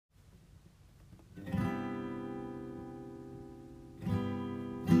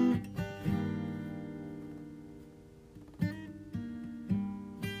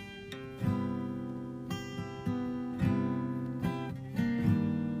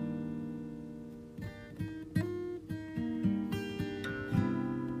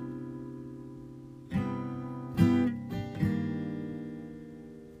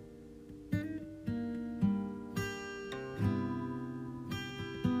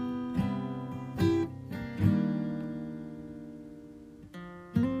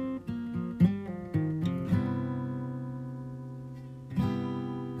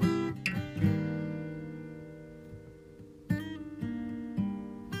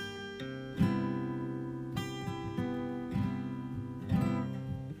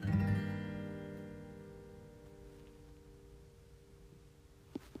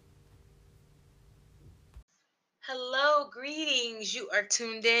greetings. You are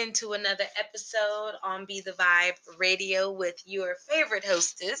tuned in to another episode on Be the Vibe Radio with your favorite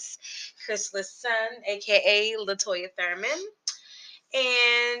hostess, Chrysalis Sun, aka Latoya Thurman.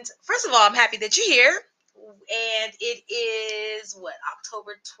 And first of all, I'm happy that you're here. And it is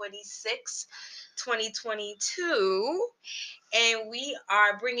October 26th, 2022. And we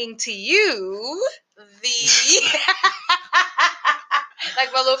are bringing to you the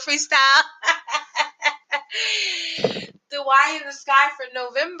like my little freestyle. The Why in the Sky for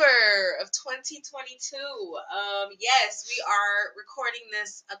November of 2022. Yes, we are recording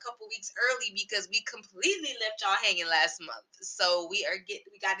this a couple weeks early because we completely left y'all hanging last month. So we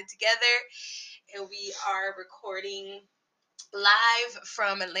got it together and we are recording live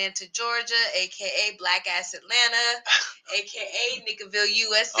from Atlanta, Georgia, aka Black Ass Atlanta, aka Nickerville,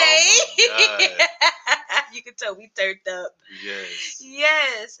 USA. Oh my God. You can tell we turned up. Yes.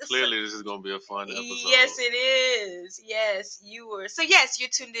 Yes. Clearly, this is going to be a fun episode. Yes, it is. Yes, you were. So yes, you're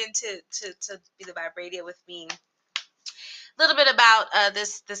tuned in to Be the Vibe Radio with me. A little bit about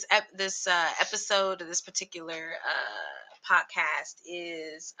this episode of this particular podcast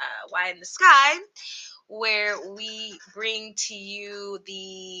is Why in the Sky, where we bring to you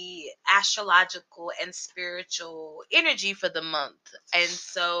the astrological and spiritual energy for the month. And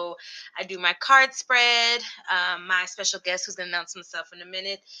so I do my card spread. My special guest, who's going to announce himself in a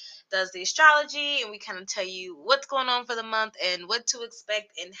minute, does the astrology, and we kind of tell you what's going on for the month and what to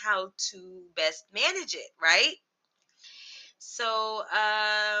expect and how to best manage it, right? So,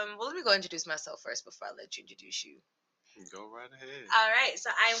 let me go introduce myself first before I let you introduce you. Go right ahead. All right.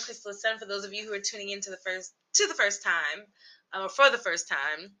 So I am Crystal Sun. For those of you who are tuning in for the first time,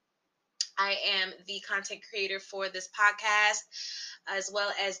 I am the content creator for this podcast, as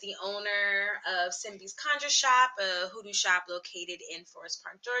well as the owner of Simbi's Conjure Shop, a hoodoo shop located in Forest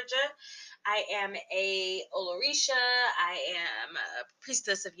Park, Georgia. I am a Olorisha. I am a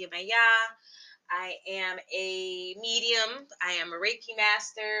priestess of Yemaya. I am a medium. I am a Reiki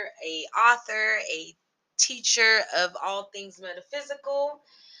master, a author, a teacher of all things metaphysical.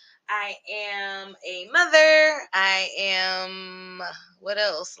 I am a mother. I am, what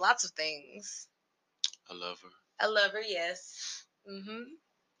else? Lots of things. A lover. A lover, yes.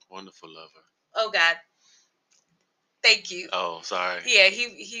 Wonderful lover. Oh God. Thank you. Oh, sorry. Yeah,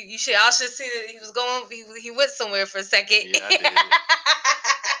 you should also see that he was going. He went somewhere for a second. Yeah, I did.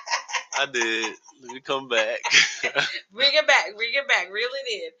 I did. Let me come back. Bring it back. Reel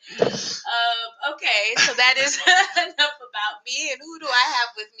it in. Okay, so that is enough about me. And who do I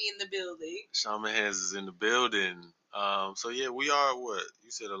have with me in the building? Shaman Hands is in the building. So yeah, we are what you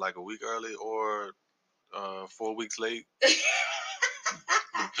said, like a week early or 4 weeks late,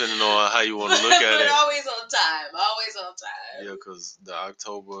 depending on how you want to look at but it. Always on time. Yeah, because the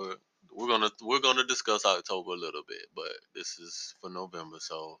October we're gonna discuss October a little bit, but this is for November,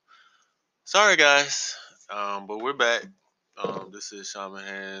 so sorry guys. But we're back. This is Shaman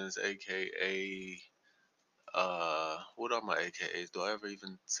Hands, aka what are my AKAs? Do I ever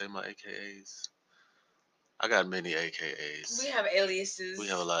even say my AKAs? I got many AKAs. We have aliases. We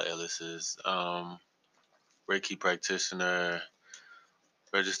have a lot of aliases. Reiki practitioner,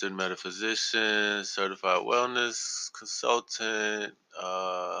 registered metaphysician, certified wellness consultant,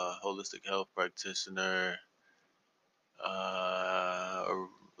 holistic health practitioner. What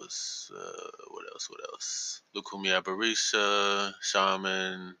else? What else? Lukumi Abarisha,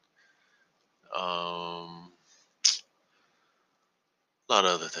 shaman. A lot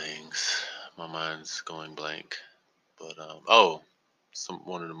of other things. My mind's going blank. But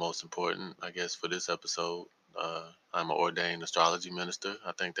one of the most important, I guess, for this episode. I'm an ordained astrology minister.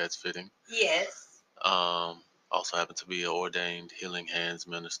 I think that's fitting. Yes. Also happen to be an ordained healing hands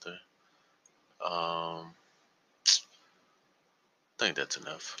minister. I think that's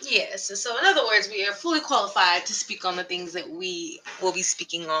enough. Yes. So in other words, we are fully qualified to speak on the things that we will be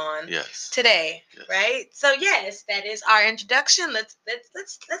speaking on today. Yes. Right? So yes, that is our introduction. Let's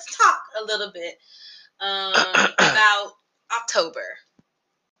talk a little bit about October.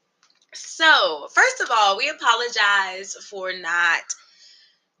 So, first of all, we apologize for not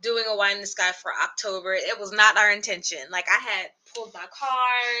doing a Wine in the Sky for October. It was not our intention. Like, I had pulled my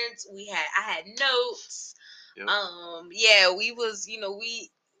cards. I had notes. Yep. Yeah, we was, we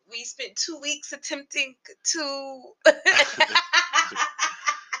spent 2 weeks attempting to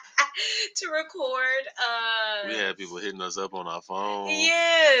to record. We had people hitting us up on our phone.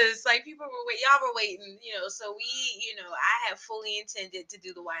 Yes, like y'all were waiting, so I had fully intended to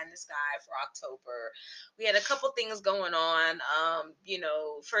do the Wine in the Sky for October. We had a couple things going on.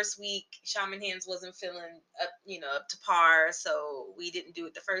 First week, Shaman Hands wasn't feeling up to par, so we didn't do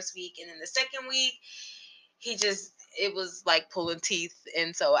it the first week. And then the second week, it was like pulling teeth,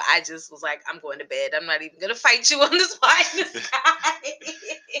 and so I just was like, I'm going to bed. I'm not even gonna fight you on this wide in the sky.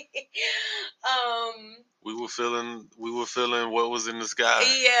 we were feeling what was in the sky.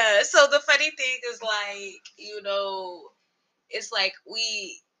 Yeah. So the funny thing is, like, it's like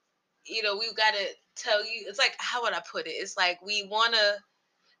we've got to tell you. It's like, how would I put it? It's like we want to,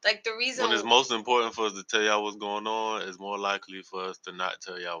 like, the reason. When it's most important for us to tell y'all what's going on, it's more likely for us to not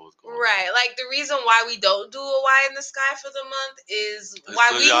tell y'all what's going Right, on. like the reason why we don't do a Y in the sky for the month is It's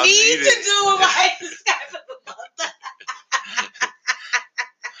why 'cause we y'all need need to it. do a Y in the sky for the month.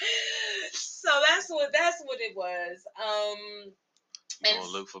 So that's what it was.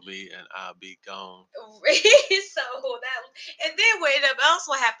 Gonna look for me and I'll be gone. So that, and then what ended up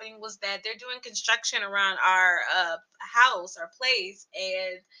also happening was that they're doing construction around our house, our place,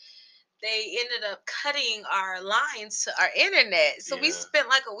 and they ended up cutting our lines to our internet. So we Yeah. spent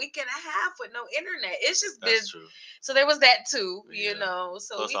like a week and a half with no internet. It's just been, That's true. so there was that too, Yeah.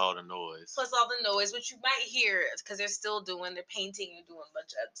 So Plus all the noise. plus all the noise, which you might hear because they're painting and doing a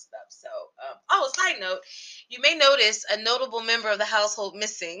bunch of other stuff. So, side note, you may notice a notable member of the household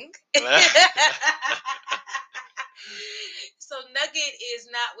missing. So Nugget is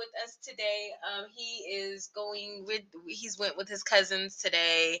not with us today. He's went with his cousins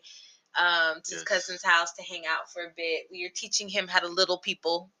today. To his cousin's house to hang out for a bit. We are teaching him how to little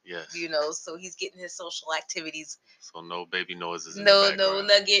people. Yes. So he's getting his social activities. So no baby noises in the background. No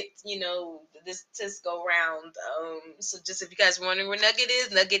Nugget, this go round. So just if you guys are wondering where Nugget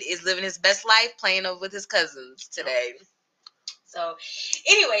is living his best life, playing over with his cousins today. Yep. So,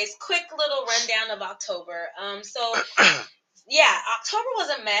 anyways, quick little rundown of October. Yeah, October was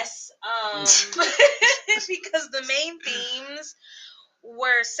a mess. Because the main themes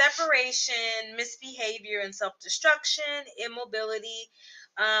were separation, misbehavior, and self-destruction, immobility,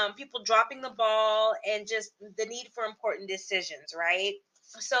 people dropping the ball, and just the need for important decisions, right?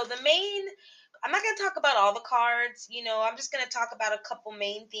 So I'm not going to talk about all the cards, I'm just going to talk about a couple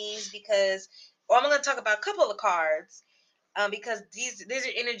main themes I'm going to talk about a couple of cards because these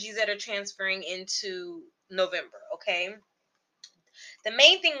are energies that are transferring into November, okay? The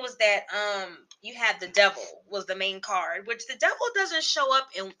main thing was that you had the devil was the main card, which the devil doesn't show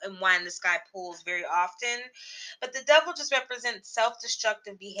up in Why in the Sky pools very often, but the devil just represents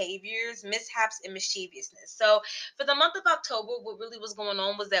self-destructive behaviors, mishaps, and mischievousness. So for the month of October, what really was going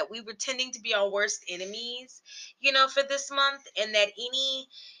on was that we were tending to be our worst enemies, for this month, and that any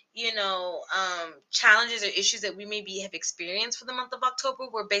challenges or issues that we maybe have experienced for the month of October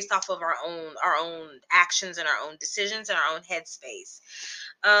were based off of our own actions and our own decisions and our own headspace.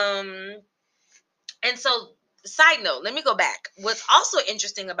 And so, side note, let me go back. What's also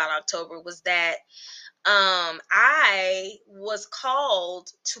interesting about October was that I was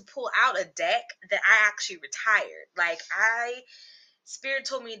called to pull out a deck that I actually retired. Spirit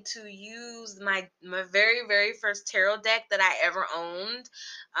told me to use my very, very first tarot deck that I ever owned.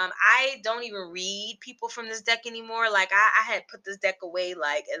 I don't even read people from this deck anymore. I had put this deck away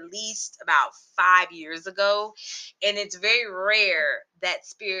at least about 5 years ago. And it's very rare that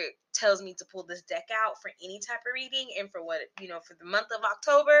Spirit tells me to pull this deck out for any type of reading. And for for the month of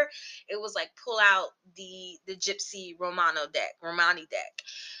October, it was pull out the Gypsy Romani deck.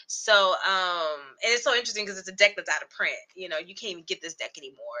 So, and it's so interesting because it's a deck that's out of print. You can't even get this deck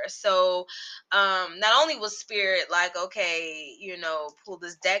anymore. So, not only was Spirit okay, pull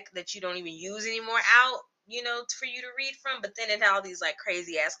this deck that you don't even use anymore out, for you to read from, but then it had all these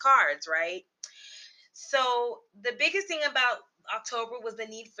crazy ass cards, right? So the biggest thing about October was the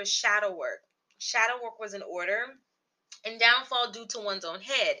need for shadow work. Shadow work was in order, and downfall due to one's own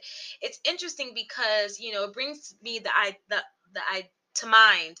head. It's interesting because it brings me to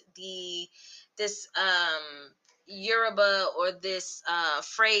mind this Yoruba or this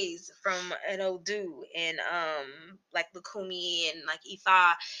phrase from an Odu in Lukumi and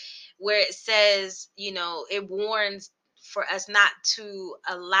Ifa, where it says it warns for us not to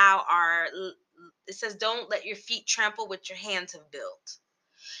allow it says don't let your feet trample what your hands have built.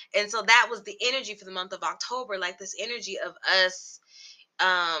 And so that was the energy for the month of October, this energy of us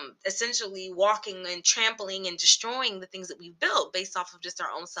essentially walking and trampling and destroying the things that we've built based off of just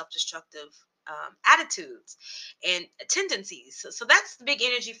our own self-destructive attitudes and tendencies. So that's the big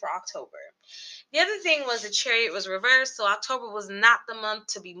energy for October. The other thing was the Chariot was reversed, so October was not the month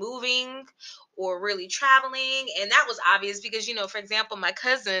to be moving or really traveling, and that was obvious because for example,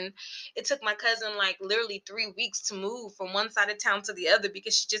 it took my cousin literally 3 weeks to move from one side of town to the other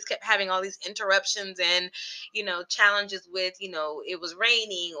because she just kept having all these interruptions and challenges with it was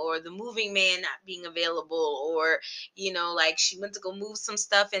raining or the moving man not being available, or she went to go move some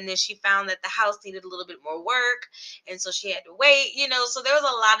stuff and then she found that the house needed a little bit more work, and so she had to wait, so there was a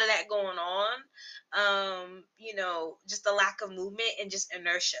lot of that going on. Just a lack of movement and just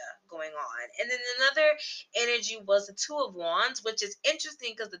inertia going on. And then another energy was the Two of Wands, which is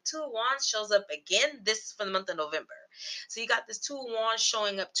interesting because the Two of Wands shows up again this for the month of November. So you got this Two of Wands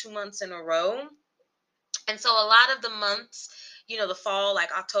showing up 2 months in a row. And so a lot of the months, the fall,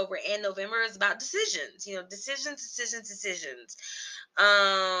 like October and November, is about decisions, decisions.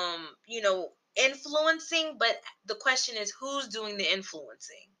 Influencing, but the question is who's doing the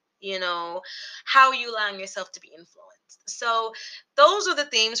influencing? How are you allowing yourself to be influenced? So those are the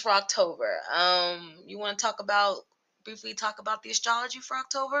themes for October. You want to briefly talk about the astrology for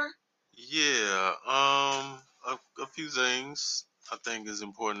October? Yeah, a few things I think is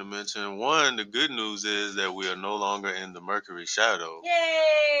important to mention. One, the good news is that we are no longer in the Mercury shadow.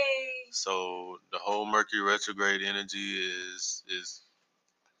 Yay! So the whole Mercury retrograde energy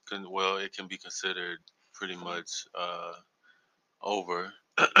it can be considered pretty much over.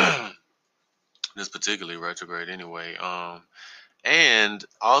 This particularly retrograde anyway. And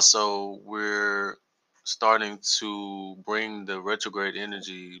also we're starting to bring the retrograde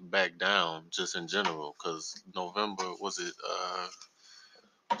energy back down just in general because November was it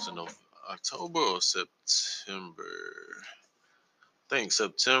October or September? I think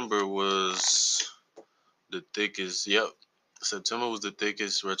September was the thickest. Yep. September was the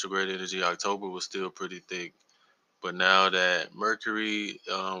thickest retrograde energy. October was still pretty thick. But now that Mercury,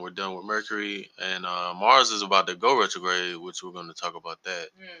 we're done with Mercury, and Mars is about to go retrograde, which we're going to talk about that.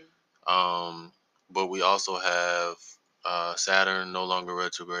 But we also have Saturn no longer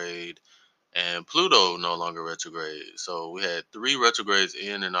retrograde and Pluto no longer retrograde. So we had 3 retrogrades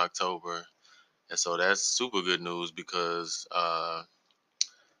in October. And so that's super good news because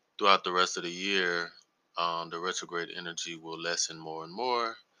throughout the rest of the year, the retrograde energy will lessen more and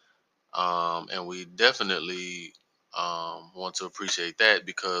more. And we definitely want to appreciate that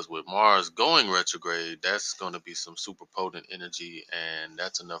because with Mars going retrograde, that's going to be some super potent energy, and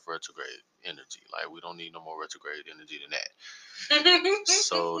that's enough retrograde energy. Like, we don't need no more retrograde energy than that.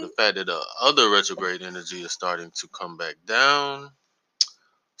 So the fact that the other retrograde energy is starting to come back down,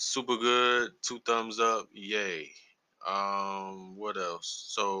 super good. 2 thumbs up. Yay. What else?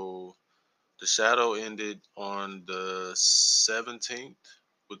 So the shadow ended on the 17th,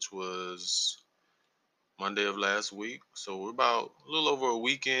 which was Monday of last week. So we're about a little over a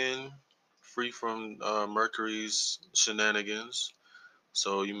weekend free from Mercury's shenanigans.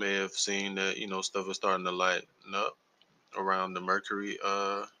 So you may have seen that, stuff is starting to lighten up around the Mercury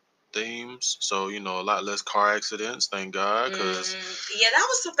themes. So, a lot less car accidents, thank God. Cause yeah, that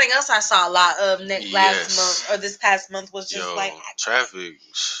was something else I saw a lot of last month or this past month was just traffic.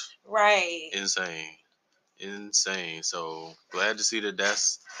 Right. Insane. So glad to see that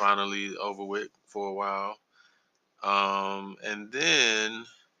that's finally over with for a while. And then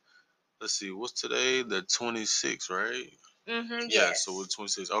let's see, what's today? The 26th, right? Yeah. Yes. So we're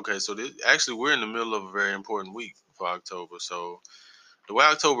 26. Okay, so actually we're in the middle of a very important week for October. So the way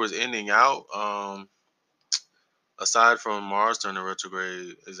October is ending out, aside from Mars turning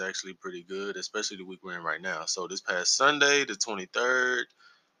retrograde, is actually pretty good, especially the week we're in right now. So this past Sunday, the 23rd,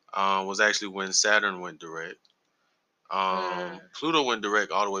 was actually when Saturn went direct. Pluto went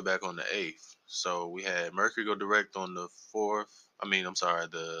direct all the way back on the 8th. So we had Mercury go direct on the 4th.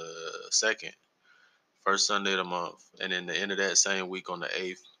 The 2nd, first Sunday of the month. And then the end of that same week on the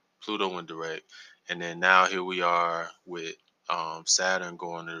 8th, Pluto went direct. And then now here we are with Saturn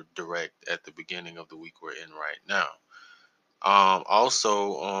going to direct at the beginning of the week we're in right now.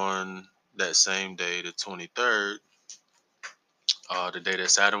 Also on that same day, the 23rd, the day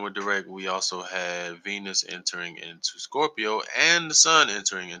that Saturn would direct, we also had Venus entering into Scorpio and the Sun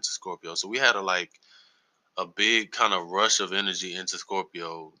entering into Scorpio. So we had a big kind of rush of energy into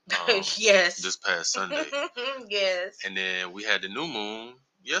Scorpio yes. this past Sunday. Yes. And then we had the new moon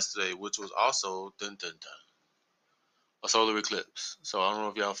yesterday, which was also a solar eclipse. So I don't know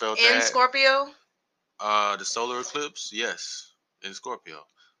if y'all felt that. In Scorpio? The solar eclipse, yes, in Scorpio.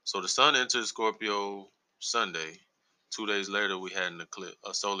 So the sun entered Scorpio Sunday. 2 days later, we had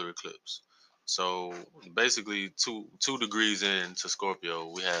a solar eclipse. So basically, two degrees into Scorpio,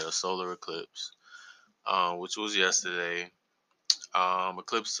 we had a solar eclipse, which was yesterday.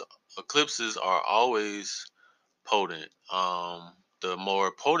 Eclipses are always potent. The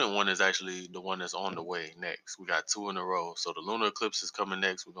more potent one is actually the one that's on the way next. We got 2 in a row. So the lunar eclipse is coming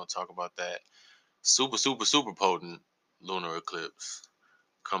next. We're gonna talk about that. Super, super, super potent lunar eclipse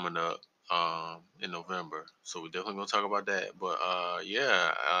coming up in November. So we're definitely gonna talk about that. But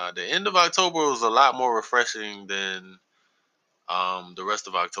the end of October was a lot more refreshing than the rest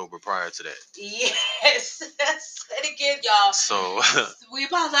of October prior to that. Yes. Say it again, y'all. So we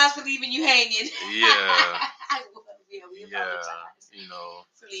apologize for leaving you hanging. Yeah. We apologize. You know,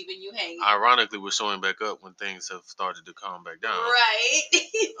 for leaving you hanging. Ironically, we're showing back up when things have started to calm back down.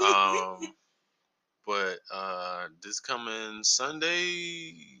 Right. But this coming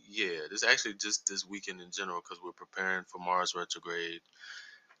Sunday, this actually just this weekend in general, because we're preparing for Mars retrograde.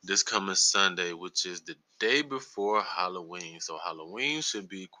 This coming Sunday, which is the day before Halloween. So Halloween should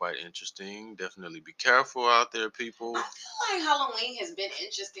be quite interesting. Definitely be careful out there, people. I feel like Halloween has been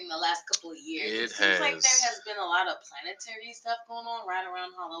interesting the last couple of years. It seems like there has been a lot of planetary stuff going on right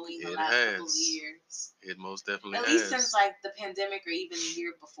around Halloween the last couple of years. It most definitely has. At least since like the pandemic or even the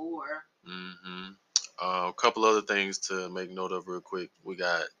year before. Mm-hmm. A couple other things to make note of real quick. We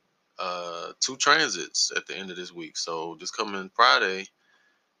got 2 transits at the end of this week. So this coming Friday,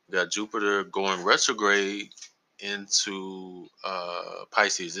 we got Jupiter going retrograde into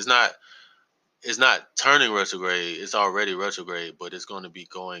Pisces. It's not turning retrograde. It's already retrograde, but it's going to be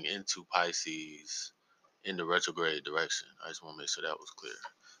going into Pisces in the retrograde direction. I just want to make sure that was clear.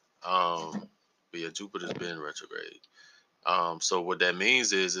 But yeah, Jupiter's been retrograde. So what that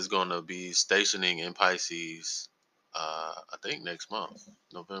means is it's going to be stationing in Pisces, I think next month,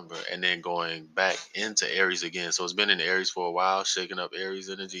 November, and then going back into Aries again. So it's been in Aries for a while, shaking up Aries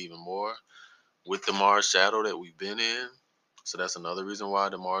energy even more with the Mars shadow that we've been in. So that's another reason why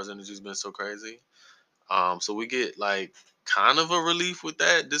the Mars energy has been so crazy. So we get like kind of a relief with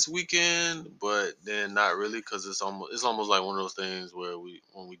that this weekend, but then not really, because it's almost like one of those things where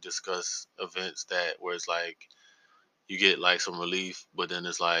when we discuss events that where it's like you get like some relief, but then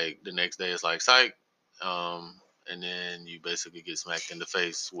it's like the next day it's like psych, and then you basically get smacked in the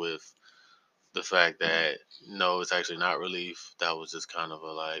face with the fact that no, it's actually not relief. That was just kind of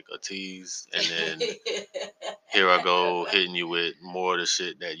a tease, and then here I go hitting you with more of the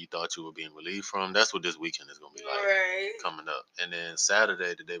shit that you thought you were being relieved from. That's what this weekend is gonna be like coming up. And then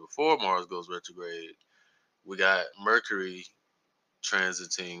Saturday, the day before Mars goes retrograde, we got Mercury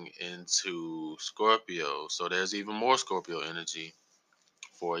transiting into Scorpio. So there's even more Scorpio energy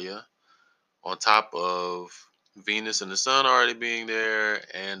for you. On top of Venus and the Sun already being there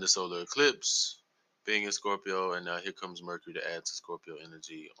and the solar eclipse being in Scorpio. And now here comes Mercury to add to Scorpio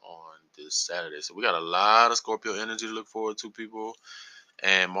energy on this Saturday. So we got a lot of Scorpio energy to look forward to, people.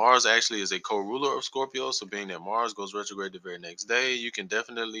 And Mars actually is a co-ruler of Scorpio. So being that Mars goes retrograde the very next day, you can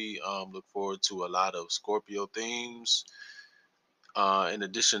definitely look forward to a lot of Scorpio themes. In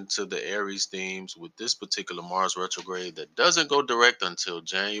addition to the Aries themes with this particular Mars retrograde that doesn't go direct until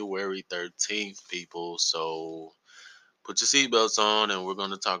January 13th, people. So put your seatbelts on, and we're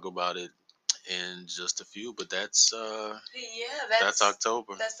going to talk about it in just a few. But that's October.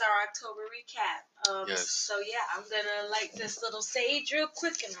 That's our October recap. Yes. So yeah, I'm gonna light this little sage real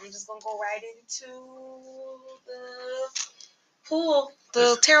quick, and I'm just gonna go right into the pool,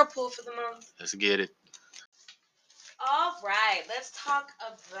 the tarot pool for the month. Let's get it. All right, let's talk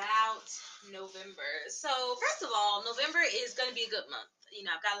about November. So, first of all, November is going to be a good month. You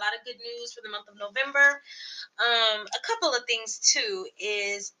know, I've got a lot of good news for the month of November. A couple of things too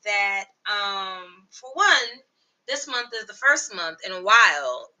is that, for one, this month is the first month in a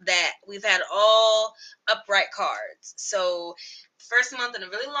while that we've had all upright cards. So, first month in a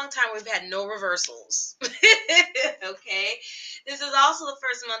really long time we've had no reversals. Okay. This is also the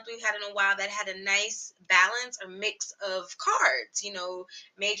first month we've had in a while that had a nice balance or mix of cards, you know,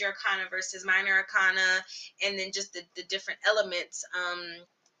 major arcana versus minor arcana, and then just the different elements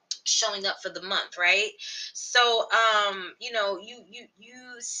showing up for the month, right? So you know,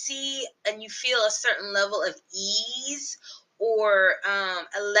 you see and you feel a certain level of ease or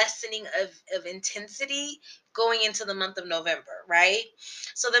a lessening of intensity going into the month of November, right?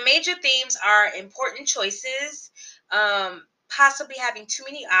 So the major themes are important choices, possibly having too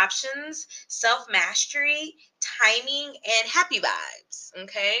many options, self-mastery, timing, and happy vibes.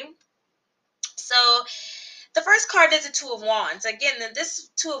 Okay, so the first card is the Two of Wands. Again, this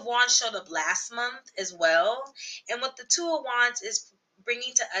Two of Wands showed up last month as well. And what the Two of Wands is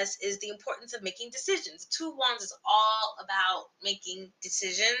bringing to us is the importance of making decisions. The Two of Wands is all about making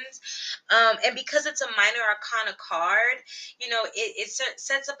decisions. And because it's a minor arcana card, you know, it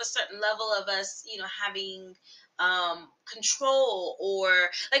sets up a certain level of us, you know, having control, or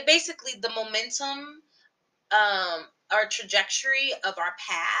like basically the momentum, our trajectory of our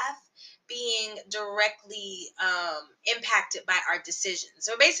path being directly impacted by our decisions.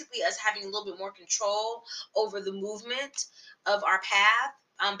 So basically us having a little bit more control over the movement of our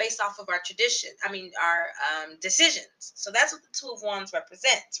path, based off of our our decisions. So that's what the Two of Wands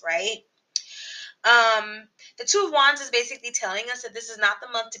represents, right? The Two of Wands is basically telling us that this is not the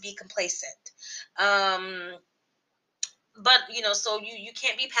month to be complacent. Um, but so you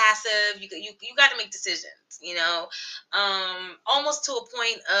can't be passive. You got to make decisions, almost to a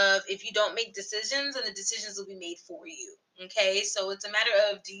point of, if you don't make decisions, and the decisions will be made for you. Okay, so it's a matter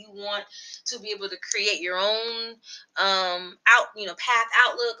of, do you want to be able to create your own path,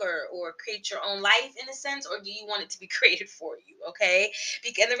 outlook, or create your own life in a sense, or do you want it to be created for you? Okay,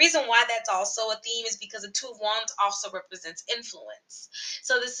 and the reason why that's also a theme is because the Two of Wands also represents influence.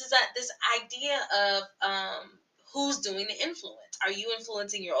 So this is this idea of who's doing the influence. Are you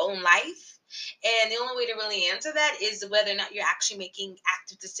influencing your own life? And the only way to really answer that is whether or not you're actually making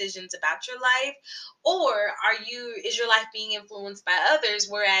active decisions about your life, or is your life being influenced by others,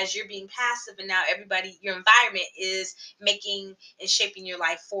 whereas you're being passive, and now your environment is making and shaping your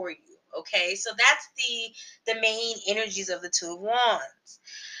life for you. Okay, so that's the main energies of the Two of Wands.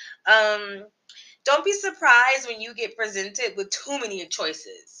 Don't be surprised when you get presented with too many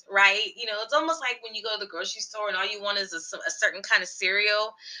choices, right? It's almost like when you go to the grocery store and all you want is a certain kind of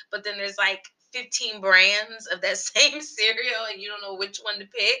cereal, but then there's like 15 brands of that same cereal and you don't know which one to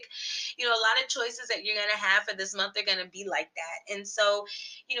pick. A lot of choices that you're going to have for this month are going to be like that. And so,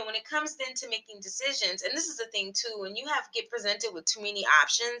 when it comes then to making decisions, and this is the thing too, when you get presented with too many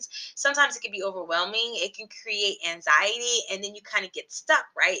options, sometimes it can be overwhelming. It can create anxiety, and then you kind of get stuck,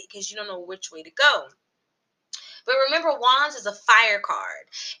 right? Because you don't know which way to go. But remember, Wands is a fire card,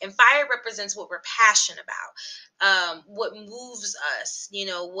 and fire represents what we're passionate about, what moves us,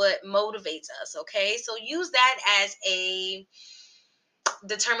 what motivates us. Okay, so use that as a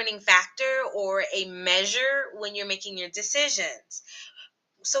determining factor or a measure when you're making your decisions.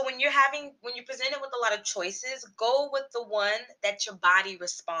 So when you're presented with a lot of choices, go with the one that your body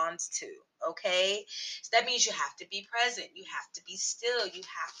responds to. Okay, so that means you have to be present, you have to be still, you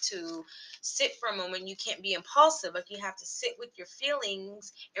have to sit for a moment. You can't be impulsive. Like, you have to sit with your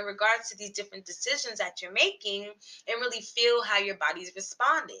feelings in regards to these different decisions that you're making, and really feel how your body's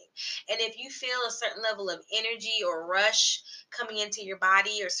responding. And if you feel a certain level of energy or rush coming into your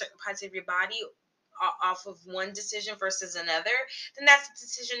body, or certain parts of your body off of one decision versus another, then that's the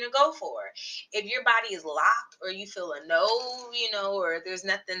decision to go for. If your body is locked, or you feel a no, or there's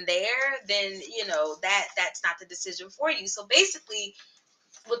nothing there, then that's not the decision for you. So basically,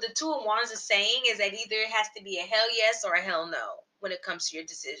 what the Two of Wands is saying is that either it has to be a hell yes or a hell no when it comes to your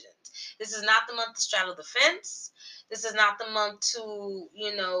decisions. This is not the month to straddle the fence. This is not the month to,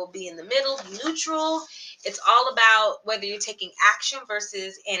 be in the middle, be neutral. It's all about whether you're taking action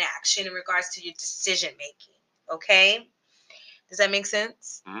versus inaction in regards to your decision making. Okay? Does that make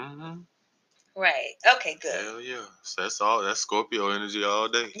sense? Mm-hmm. Right. Okay, good. Hell yeah. So that's all. That's Scorpio energy all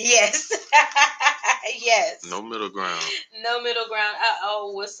day. Yes. Yes. No middle ground. No middle ground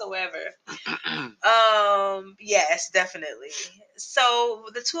whatsoever. Yes, definitely. So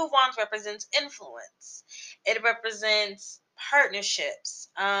the Two of Wands represents influence. It represents partnerships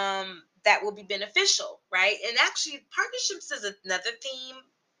that will be beneficial, right? And actually, partnerships is another theme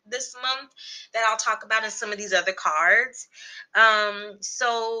this month that I'll talk about in some of these other cards.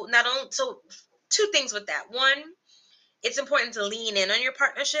 So two things with that. One, it's important to lean in on your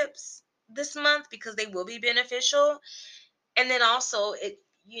partnerships this month because they will be beneficial. And then also,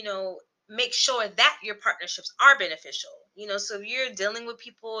 make sure that your partnerships are beneficial. So if you're dealing with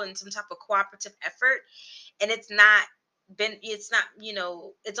people in some type of cooperative effort, and it's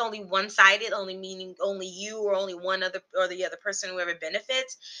only one-sided, only meaning only you or only one other or the other person, whoever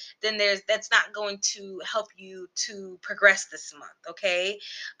benefits, then that's not going to help you to progress this month. Okay,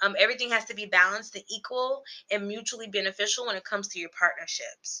 everything has to be balanced and equal and mutually beneficial when it comes to your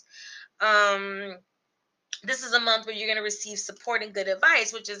partnerships. This is a month where you're going to receive support and good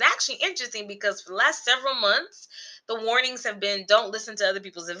advice, which is actually interesting because for the last several months, the warnings have been, don't listen to other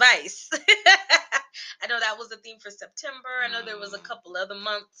people's advice. I know that was the theme for September. I know there was a couple other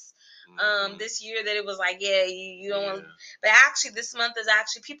months this year that it was like, yeah, you don't want. But actually, this month is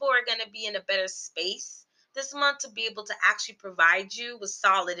actually, people are going to be in a better space this month to be able to actually provide you with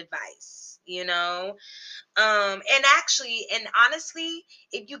solid advice, and honestly,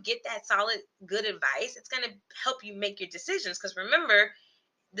 if you get that solid, good advice, it's going to help you make your decisions. Because remember,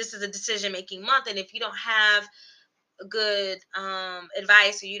 this is a decision-making month. And if you don't have a good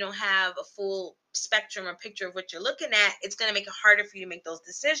advice, or you don't have a full spectrum or picture of what you're looking at, it's going to make it harder for you to make those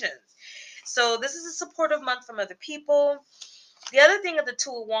decisions. So this is a supportive month from other people. The other thing of the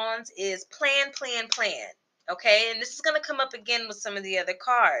Two of Wands is plan, plan, plan. Okay, and this is going to come up again with some of the other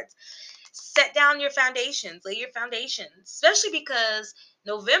cards. Set down your foundations, lay your foundations, especially because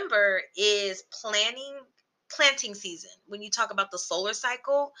November is planning planting season when you talk about the solar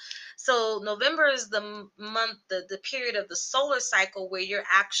cycle. So November is the month, the period of the solar cycle where you're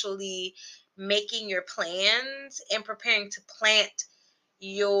actually making your plans and preparing to plant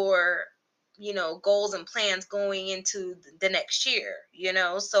your goals and plans going into the next year.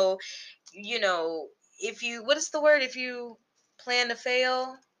 So if you, what is the word, if you plan to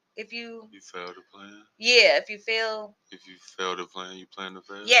fail, if you fail to plan. Yeah, if you fail. If you fail to plan, you plan to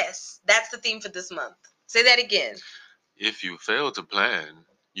fail. Yes, that's the theme for this month. Say that again. If you fail to plan,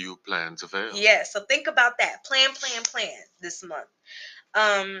 you plan to fail. Yes, so think about that. Plan this month.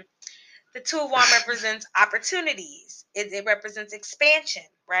 The Two of Wands represents opportunities. It represents expansion,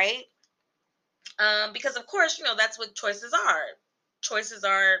 right? Because of course, that's what choices are. Choices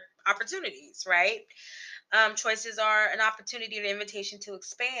are opportunities, right? Choices are an opportunity, an invitation to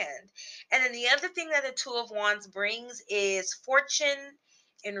expand. And then the other thing that the Two of Wands brings is fortune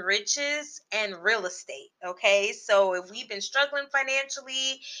and riches and real estate. Okay, so if we've been struggling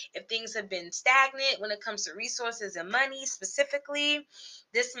financially, if things have been stagnant when it comes to resources and money specifically,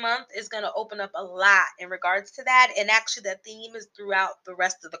 this month is going to open up a lot in regards to that. And actually that theme is throughout the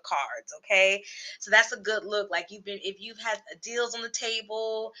rest of the cards. Okay, so that's a good look. Like if you've had deals on the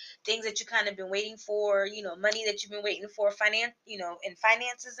table, things that you kind of been waiting for, money that you've been waiting for, in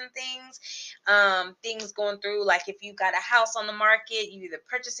finances and things going through, like if you got a house on the market, you either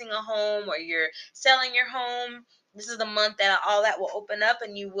purchasing a home or you're selling your home, this is the month that all that will open up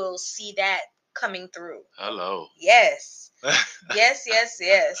and you will see that coming through. Hello. Yes.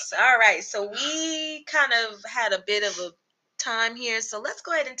 yes. All right. So we kind of had a bit of a time here. So let's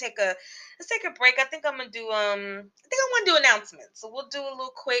go ahead and take a break. I think I'm gonna do I want to do announcements. So we'll do a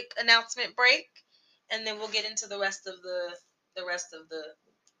little quick announcement break, and then we'll get into the rest of the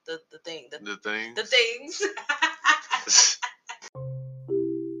things.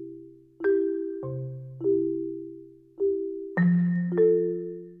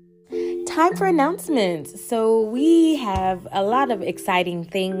 Time for announcements. So we have a lot of exciting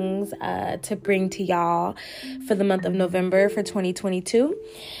things to bring to y'all for the month of November for 2022.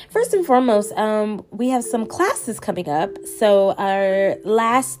 First and foremost, we have some classes coming up. So our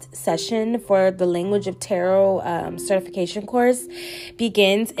last session for the Language of Tarot certification course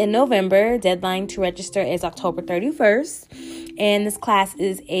begins in November. Deadline to register is October 31st. And this class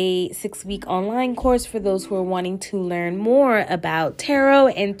is a 6-week online course for those who are wanting to learn more about tarot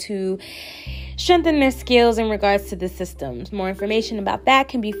and to strengthen their skills in regards to the systems. More information about that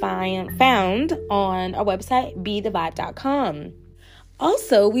can be found on our website, bethevibe.com.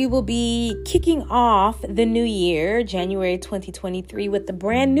 Also, we will be kicking off the new year, January 2023, with the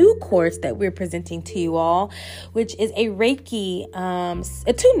brand new course that we're presenting to you all, which is a Reiki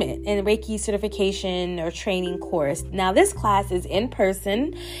attunement and Reiki certification or training course. Now, this class is in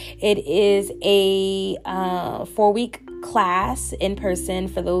person. It is a 4-week class in person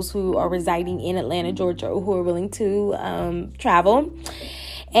for those who are residing in Atlanta, Georgia, or who are willing to travel.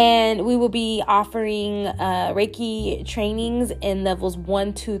 And we will be offering Reiki trainings in levels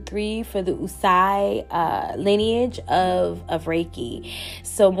 1, 2, 3 for the Usui lineage of Reiki.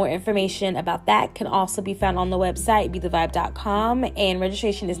 So more information about that can also be found on the website, bethevibe.com. And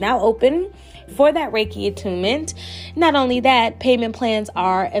registration is now open for that Reiki attunement. Not only that, payment plans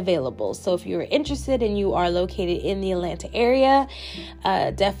are available. So if you're interested and you are located in the Atlanta area,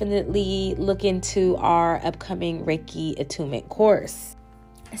 definitely look into our upcoming Reiki attunement course.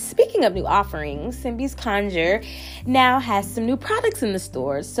 Speaking of new offerings, Simbi's Conjure now has some new products in the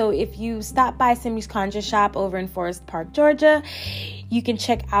stores. So if you stop by Simbi's Conjure shop over in Forest Park, Georgia, you can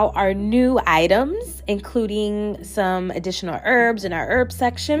check out our new items, including some additional herbs in our herb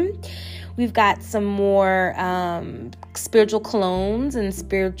section. We've got some more spiritual colognes and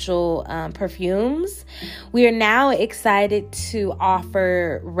spiritual perfumes. We are now excited to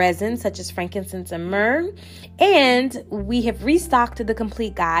offer resins such as frankincense and myrrh. And we have restocked the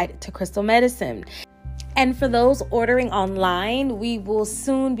complete guide to crystal medicine. And for those ordering online, we will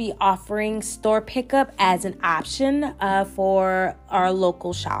soon be offering store pickup as an option for our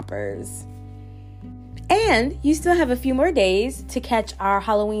local shoppers. And you still have a few more days to catch our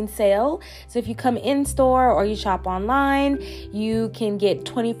Halloween sale. So if you come in store or you shop online, you can get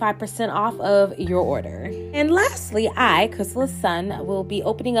 25% off of your order. And lastly, I, Crystal's Sun, will be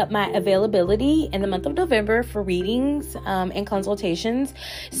opening up my availability in the month of November for readings and consultations.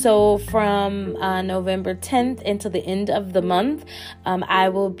 So from November 10th until the end of the month, I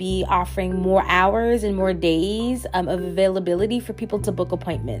will be offering more hours and more days of availability for people to book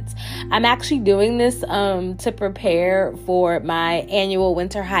appointments. I'm actually doing this to prepare for my annual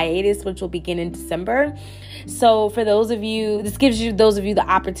winter hiatus, which will begin in December. So for those of you, this gives you those of you the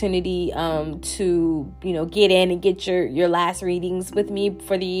opportunity to, get in and get your last readings with me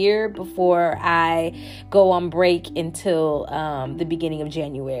for the year before I go on break until the beginning of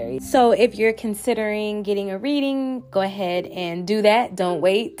January. So if you're considering getting a reading, go ahead and do that. Don't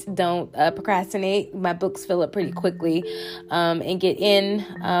wait. Don't procrastinate. My books fill up pretty quickly, and get in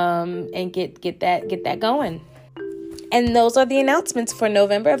and get that going. And those are the announcements for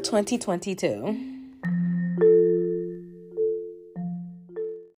November of 2022. And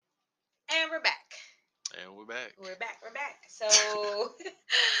we're back. We're back. So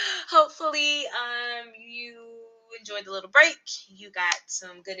hopefully you enjoyed the little break. You got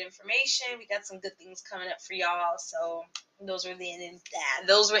some good information. We got some good things coming up for y'all. So those were in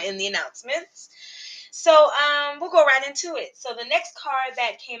the announcements. So we'll go right into it. So the next card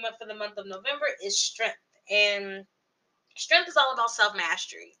that came up for the month of November is Strength. And Strength is all about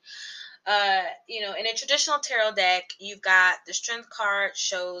self-mastery. In a traditional tarot deck, you've got the Strength card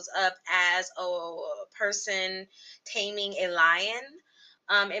shows up as a person taming a lion.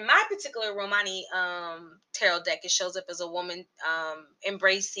 In my particular Romani tarot deck, it shows up as a woman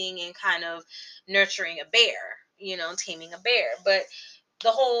embracing and kind of nurturing a bear, taming a bear. But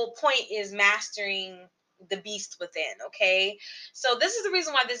the whole point is mastering the beast within, okay? So this is the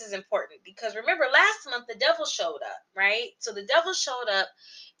reason why this is important, because remember last month the devil showed up, right? So the devil showed up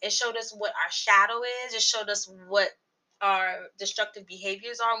and showed us what our shadow is. It showed us what our destructive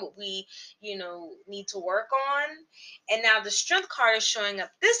behaviors are, what we, need to work on. And now the Strength card is showing up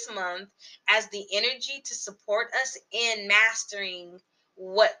this month as the energy to support us in mastering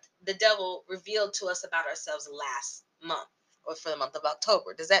what the devil revealed to us about ourselves last month, or for the month of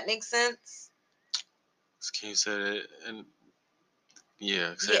October. Does that make sense? Can you say that? And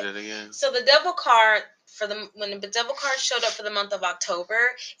say that again. So the devil card when the devil card showed up for the month of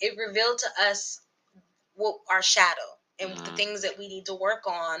October, it revealed to us what our shadow and the things that we need to work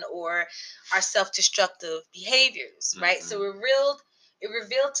on, or our self-destructive behaviors, right? So it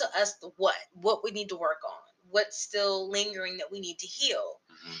revealed to us what we need to work on, what's still lingering that we need to heal.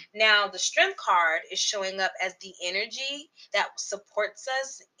 Now, the Strength card is showing up as the energy that supports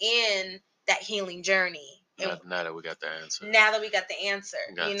us in that healing journey. Now that we got the answer.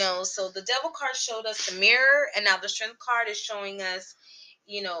 Gotcha. So the devil card showed us the mirror, and now the Strength card is showing us,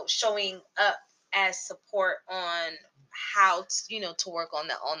 showing up as support on how to, to work on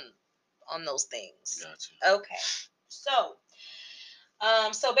on those things. Gotcha. Okay.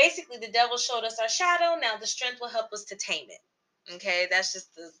 So basically the devil showed us our shadow. Now the Strength will help us to tame it. Okay, that's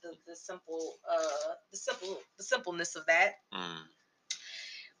just the simpleness of that.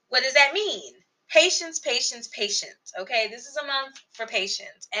 What does that mean? Patience, patience, patience. Okay, this is a month for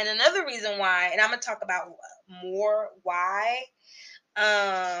patience. And another reason why, and I'm gonna talk about more why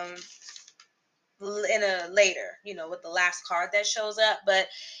in a later, with the last card that shows up. But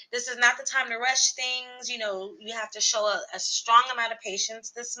this is not the time to rush things. You have to show a strong amount of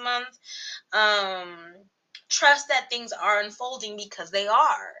patience this month. Trust that things are unfolding, because they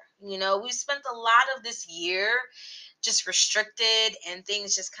are. We spent a lot of this year just restricted and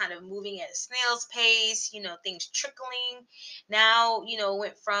things just kind of moving at a snail's pace, things trickling. Now,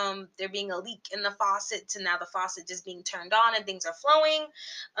 went from there being a leak in the faucet to now the faucet just being turned on and things are flowing.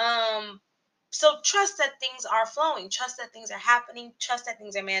 So trust that things are flowing, trust that things are happening, trust that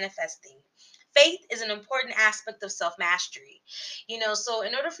things are manifesting. Faith is an important aspect of self-mastery. So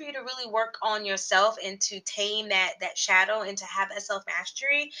in order for you to really work on yourself and to tame that shadow and to have that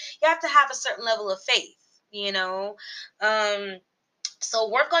self-mastery, you have to have a certain level of faith. So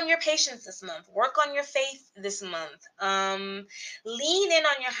work on your patience this month. Work on your faith this month. Lean in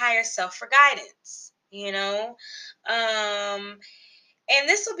on your higher self for guidance. And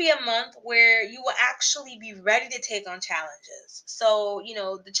this will be a month where you will actually be ready to take on challenges. So,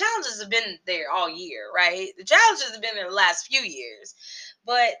 the challenges have been there all year, right? The challenges have been there the last few years.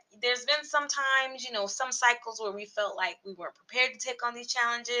 But there's been sometimes, some cycles where we felt like we weren't prepared to take on these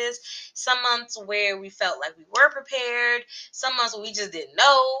challenges. Some months where we felt like we were prepared. Some months where we just didn't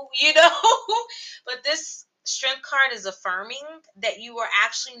know, But this Strength card is affirming that you are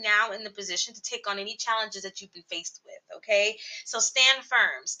actually now in the position to take on any challenges that you've been faced with, okay? So stand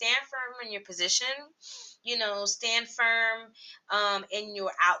firm. Stand firm in your position. Stand firm in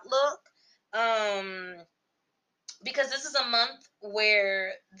your outlook. Because this is a month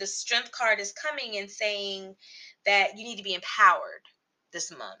where the Strength card is coming and saying that you need to be empowered this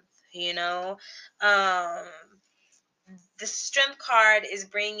month. The Strength card is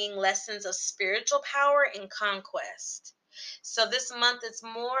bringing lessons of spiritual power and conquest. So this month it's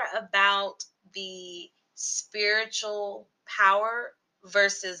more about the spiritual power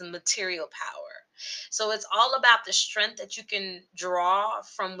versus material power. So it's all about the strength that you can draw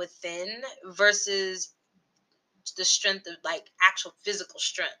from within versus the strength of like actual physical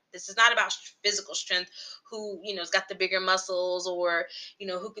strength. This is not about physical strength, who, has got the bigger muscles, or,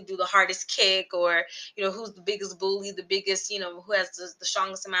 who can do the hardest kick, or, who's the biggest bully, the biggest, who has the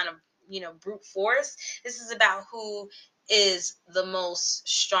strongest amount of, brute force. This is about who is the most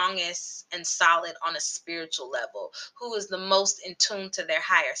strongest and solid on a spiritual level, who is the most in tune to their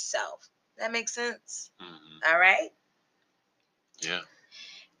higher self. That makes sense? Mm-hmm. All right. Yeah.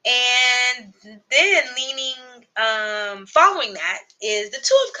 And then following that is the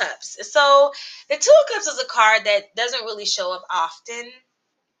Two of Cups. So the Two of Cups is a card that doesn't really show up often.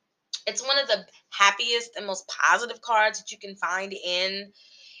 It's one of the happiest and most positive cards that you can find in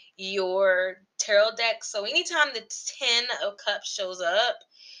your tarot deck. So anytime the 10 of Cups shows up,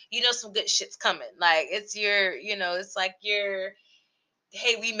 some good shit's coming. Like it's your, it's like your,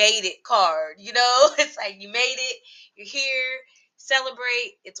 hey, we made it card. It's like you made it, you're here,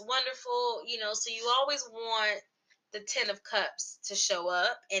 celebrate, it's wonderful. So you always want the 10 of Cups to show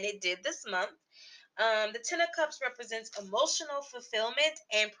up, and it did this month. The 10 of Cups represents emotional fulfillment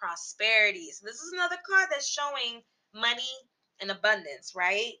and prosperity. So this is another card that's showing money and abundance,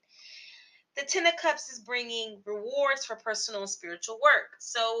 right? The 10 of Cups is bringing rewards for personal and spiritual work.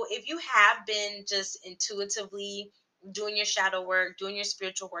 So if you have been just intuitively doing your shadow work, doing your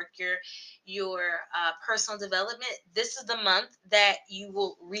spiritual work, your personal development, this is the month that you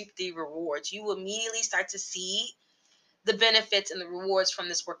will reap the rewards. You will immediately start to see the benefits and the rewards from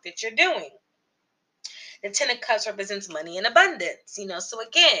this work that you're doing. The 10 of Cups represents money and abundance, so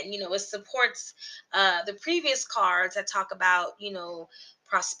again, it supports the previous cards that talk about,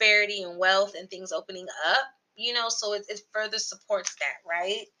 prosperity and wealth and things opening up, so it further supports that,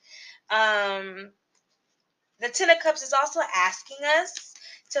 right? The 10 of Cups is also asking us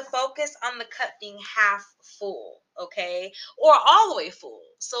to focus on the cup being half full, okay, or all the way full.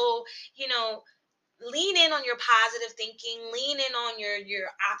 So, lean in on your positive thinking, lean in on your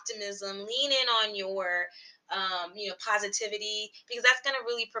optimism, lean in on your positivity, because that's going to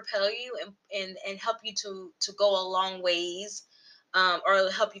really propel you and help you to go a long ways,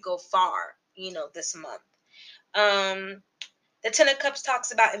 or help you go far, this month. The 10 of Cups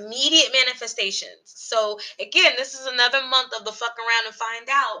talks about immediate manifestations. So again, this is another month of the fuck around and find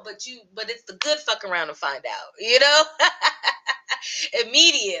out, but it's the good fuck around and find out,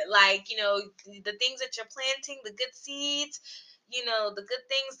 immediate, like, the things that you're planting, the good seeds, the good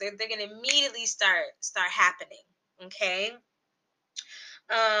things, they're going to immediately start happening. Okay.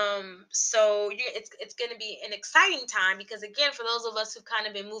 So it's going to be an exciting time, because again, for those of us who've kind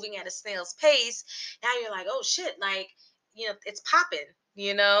of been moving at a snail's pace, now you're like, oh shit, like, it's popping,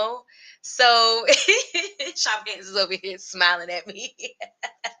 so Shop Games is over here smiling at me.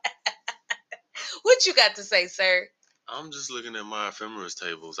 What you got to say, sir? I'm just looking at my ephemeris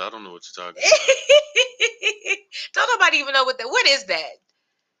tables. I don't know what you're talking about. Don't nobody even know what is that?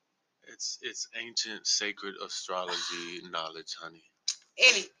 It's ancient sacred astrology knowledge, honey.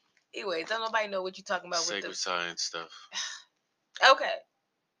 Anyway, don't nobody know what you're talking about. Sacred science stuff. Okay.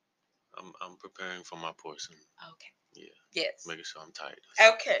 I'm preparing for my portion. Okay. Yeah. Yes. Making sure I'm tight.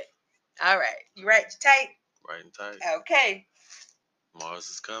 Okay. All right. You right? You tight? Right and tight. Okay. Mars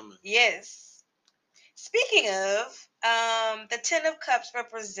is coming. Yes. Speaking of, the 10 of Cups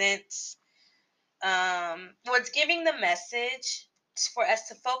represents it's giving the message for us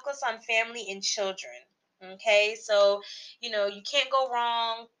to focus on family and children. Okay, so you can't go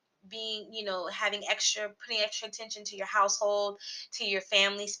wrong being, putting extra attention to your household, to your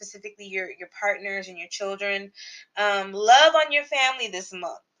family, specifically your partners and your children. Love on your family this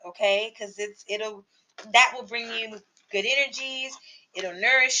month, okay, because that will bring you good energies. It'll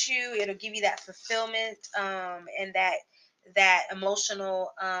nourish you. It'll give you that fulfillment, and that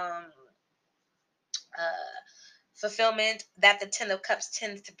emotional fulfillment that the 10 of Cups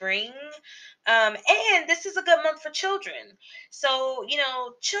tends to bring. And this is a good month for children. So,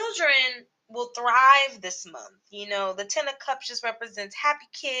 children will thrive this month. The 10 of Cups just represents happy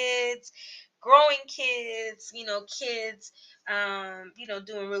kids, growing kids, kids,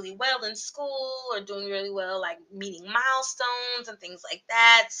 doing really well in school, or doing really well, like meeting milestones and things like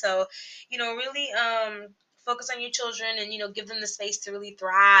that. So, really, focus on your children, and give them the space to really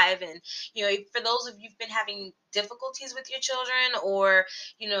thrive. And for those of you've been having difficulties with your children, or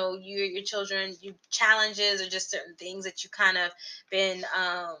your children, you challenges, or just certain things that you kind of been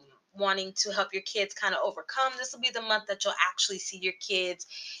wanting to help your kids kind of overcome, this will be the month that you'll actually see your kids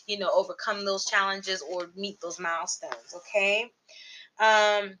overcome those challenges or meet those milestones. Okay.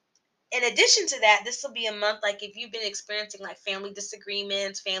 in addition to that, this will be a month, like if you've been experiencing like family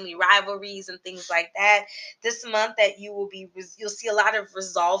disagreements, family rivalries, and things like that, this month that you'll see a lot of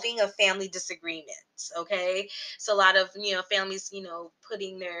resolving of family disagreements. Okay, so a lot of families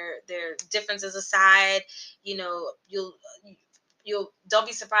putting their differences aside. You'll don't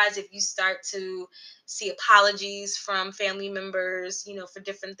be surprised if you start to see apologies from family members, for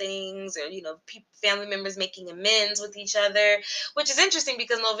different things, or family members making amends with each other, which is interesting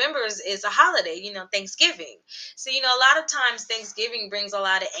because November is a holiday, Thanksgiving. So a lot of times Thanksgiving brings a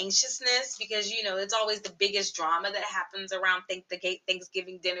lot of anxiousness because it's always the biggest drama that happens around the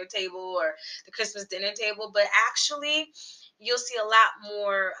Thanksgiving dinner table or the Christmas dinner table, but actually you'll see a lot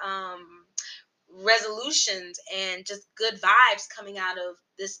more resolutions and just good vibes coming out of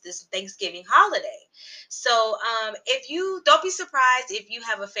this Thanksgiving holiday. So if you don't be surprised if you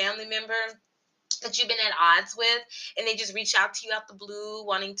have a family member that you've been at odds with and they just reach out to you out the blue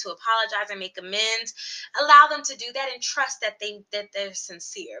wanting to apologize and make amends. Allow them to do that and trust that they're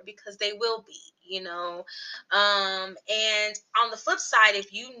sincere, because they will be. And on the flip side,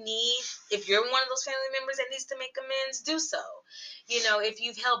 if you're one of those family members that needs to make amends, do so. If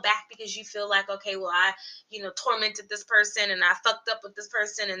you've held back because you feel like, okay, well, I tormented this person and I fucked up with this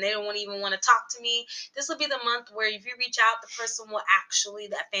person and they don't even want to talk to me, this will be the month where if you reach out, the person will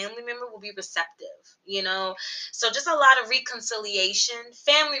that family member will be receptive, So just a lot of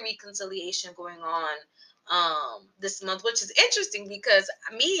family reconciliation going on this month, which is interesting because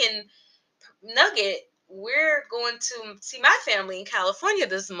me and Nugget, we're going to see my family in California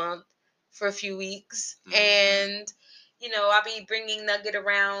this month for a few weeks. And I'll be bringing Nugget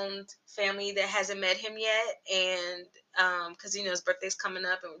around family that hasn't met him yet, and because his birthday's coming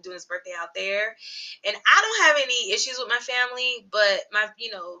up and we're doing his birthday out there. And I don't have any issues with my family, but my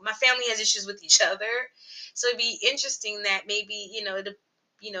family has issues with each other. So it'd be interesting that maybe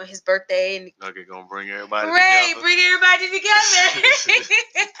his birthday and Nugget gonna bring everybody right, together. bring everybody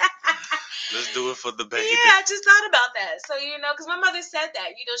together. Let's do it for the baby. Yeah, I just thought about that. So, because my mother said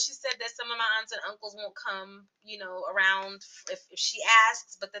that, she said that some of my aunts and uncles won't come, around if she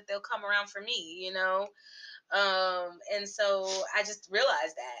asks, but that they'll come around for me, and so I just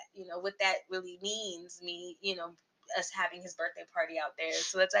realized that, what that really means, us having his birthday party out there.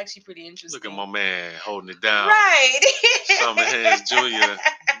 So that's actually pretty interesting. Look at my man holding it down. Right. Summer Hands Jr.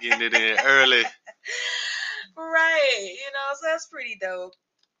 getting it in early. Right. So that's pretty dope.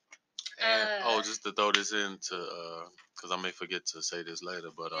 And just to throw this in because I may forget to say this later,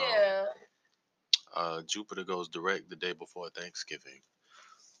 but Jupiter goes direct the day before Thanksgiving.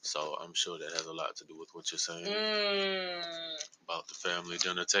 So I'm sure that has a lot to do with what you're saying about the family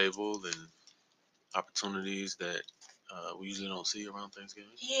dinner table and opportunities that we usually don't see around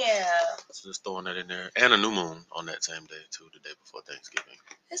Thanksgiving. Yeah. So just throwing that in there. And a new moon on that same day, too, the day before Thanksgiving.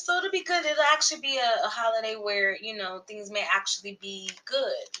 And so it'll be good. It'll actually be a holiday where, things may actually be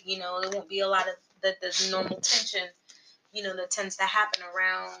good. There won't be a lot of the normal tension, that tends to happen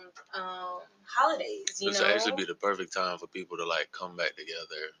around holidays, This actually be the perfect time for people to, come back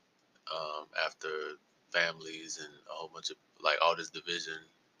together after families and a whole bunch of, all this division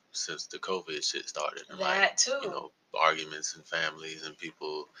since the COVID shit started. And, that too. Arguments in families and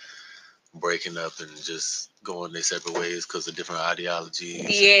people breaking up and just going their separate ways because of different ideologies.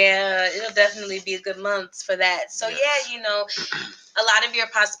 Yeah, it'll definitely be a good month for that. So yes. A lot of your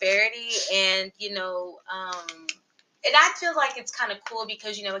prosperity and and I feel like it's kind of cool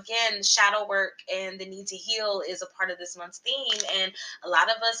because again, shadow work and the need to heal is a part of this month's theme, and a lot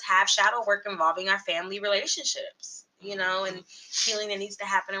of us have shadow work involving our family relationships, and healing that needs to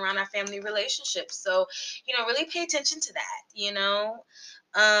happen around our family relationships. So really pay attention to that,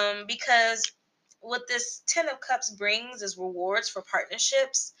 because what this 10 of Cups brings is rewards for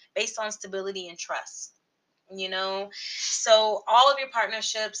partnerships based on stability and trust. So all of your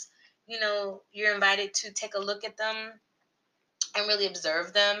partnerships, you're invited to take a look at them and really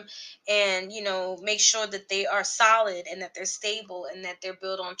observe them and make sure that they are solid and that they're stable and that they're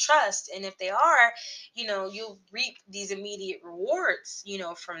built on trust. And if they are, you'll reap these immediate rewards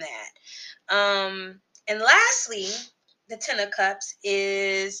from that. And lastly, the 10 of Cups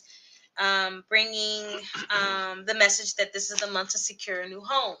is bringing the message that this is the month to secure a new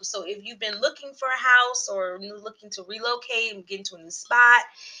home. So if you've been looking for a house or looking to relocate and get into a new spot,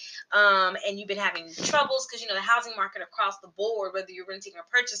 and you've been having troubles because the housing market across the board, whether you're renting or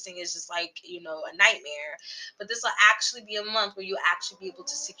purchasing, is just like a nightmare. But this will actually be a month where you'll actually be able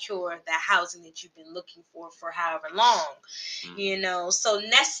to secure that housing that you've been looking for however long. So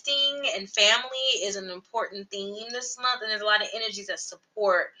nesting and family is an important theme this month, and there's a lot of energies that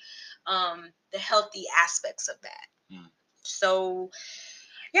support the healthy aspects of that. So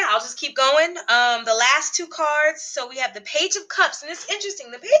Yeah, I'll just keep going. The last two cards. So we have the Page of Cups, and it's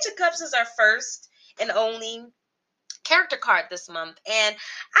interesting. The Page of Cups is our first and only character card this month, and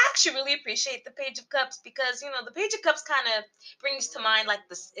I actually really appreciate the Page of Cups because the Page of Cups kind of brings to mind like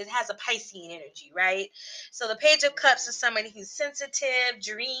this. It has a Piscean energy, right? So the Page of Cups is somebody who's sensitive,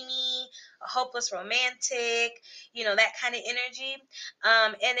 dreamy, a hopeless romantic, that kind of energy.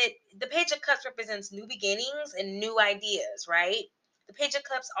 And the Page of Cups represents new beginnings and new ideas, right? The Page of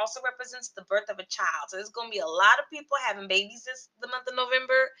Cups also represents the birth of a child. So there's going to be a lot of people having babies the month of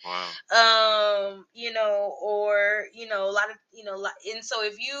November. Wow. Or a lot of, and so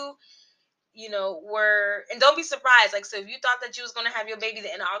if you, were, and don't be surprised, like, so if you thought that you was going to have your baby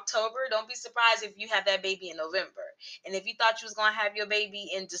in October, don't be surprised if you have that baby in November. And if you thought you was going to have your baby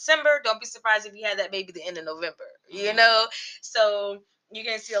in December, don't be surprised if you had that baby the end of November, So you're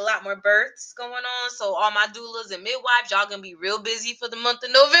going to see a lot more births going on. So all my doulas and midwives, y'all going to be real busy for the month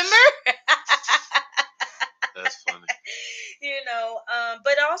of November. That's funny.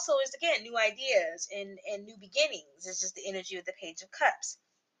 But also it's, again, new ideas and new beginnings. It's just the energy of the Page of Cups.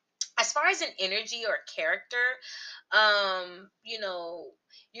 As far as an energy or character, you're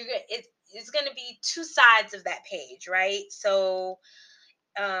gonna it's gonna be two sides of that page, right? So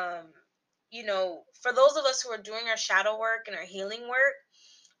for those of us who are doing our shadow work and our healing work,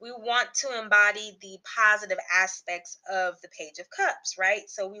 we want to embody the positive aspects of the Page of Cups, right?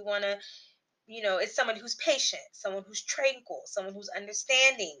 So we want to, it's someone who's patient, someone who's tranquil, someone who's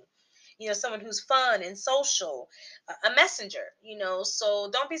understanding, someone who's fun and social, a messenger, so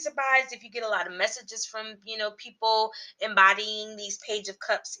don't be surprised if you get a lot of messages from, people embodying these Page of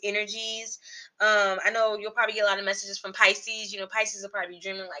Cups energies. I know you'll probably get a lot of messages from Pisces. Pisces will probably be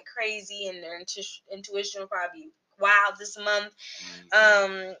dreaming like crazy, and their intuition will probably be wild this month.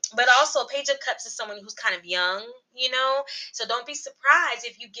 But also Page of Cups is someone who's kind of young, so don't be surprised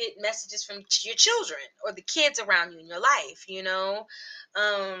if you get messages from your children or the kids around you in your life,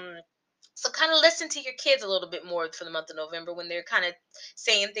 so kind of listen to your kids a little bit more for the month of November when they're kind of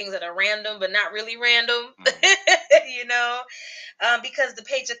saying things that are random but not really random, because the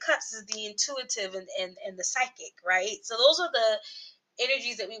Page of Cups is the intuitive and the psychic, right? So those are the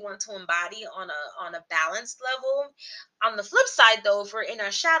energies that we want to embody on a balanced level. On the flip side, though, if we're in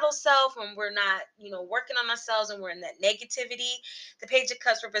our shadow self, when we're not, working on ourselves and we're in that negativity, the Page of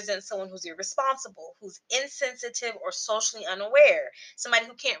Cups represents someone who's irresponsible, who's insensitive or socially unaware, somebody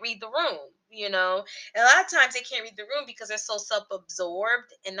who can't read the room, And a lot of times they can't read the room because they're so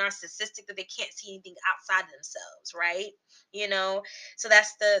self-absorbed and narcissistic that they can't see anything outside of themselves, right? So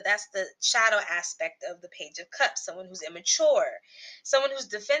that's the shadow aspect of the Page of Cups, someone who's immature, someone who's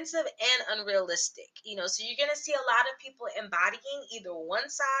defensive and unrealistic. So you're going to see a lot of people embodying either one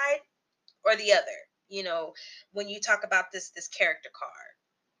side or the other, when you talk about this character card.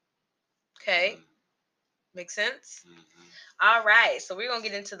 Okay? Make sense? All right. So we're going to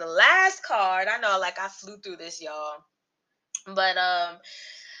get into the last card. I know, like, I flew through this, y'all. But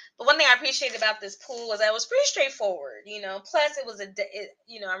one thing I appreciated about this pool was that it was pretty straightforward, Plus, it was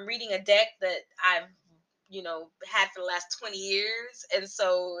I'm reading a deck that I've had for the last 20 years, and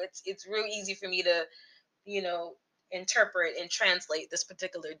so it's real easy for me to interpret and translate this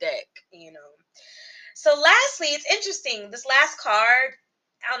particular deck. So lastly, it's interesting, this last card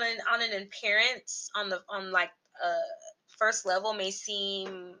on an appearance on like first level may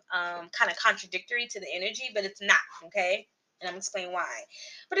seem kind of contradictory to the energy, but it's not. Okay, and I'm explaining why.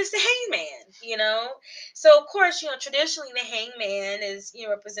 But it's the Hangman, So of course, traditionally the Hangman is,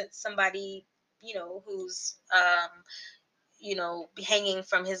 represents somebody, who's hanging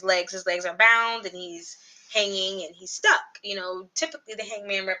from his legs. His legs are bound and he's hanging and he's stuck. Typically the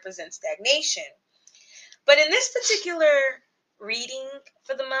Hangman represents stagnation. But in this particular reading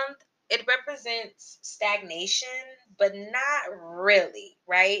for the month, it represents stagnation, but not really,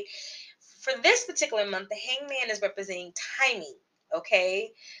 right? For this particular month, the Hangman is representing timing,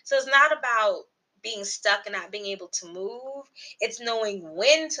 okay? So it's not about being stuck and not being able to move. It's knowing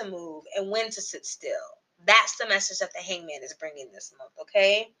when to move and when to sit still. That's the message that the Hangman is bringing this month,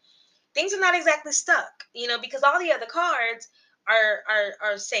 okay? Things are not exactly stuck, because all the other cards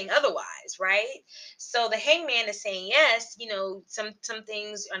are saying otherwise, right? So the Hangman is saying yes, some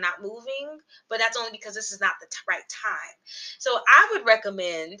things are not moving, but that's only because this is not the right time. So I would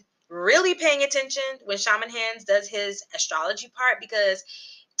recommend really paying attention when Shaman Hands does his astrology part, because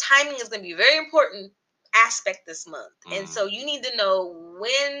timing is going to be a very important aspect this month. And so you need to know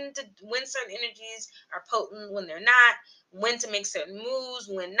when certain energies are potent, when they're not, when to make certain moves,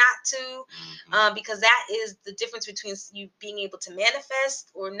 when not to, because that is the difference between you being able to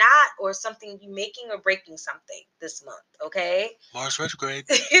manifest or not, or something you making or breaking something this month. Okay. Mars retrograde.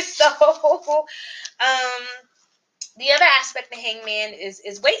 So, the other aspect of Hangman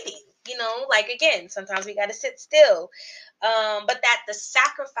is waiting. Like, again, sometimes we got to sit still, but that the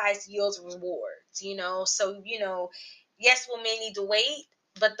sacrifice yields rewards. So yes, we may need to wait,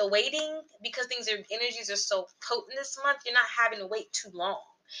 but the waiting, because energies are so potent this month, you're not having to wait too long.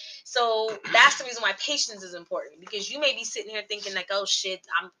 So that's the reason why patience is important, because you may be sitting here thinking like, oh shit,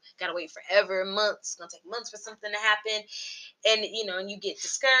 I'm gotta wait forever, months, it's gonna take months for something to happen. And and you get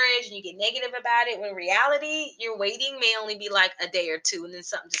discouraged and you get negative about it, when in reality your waiting may only be like a day or two, and then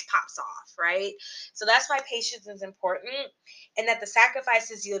something just pops off, right? So that's why patience is important, and that the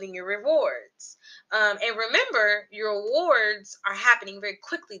sacrifice is yielding your rewards. And remember, your rewards are happening very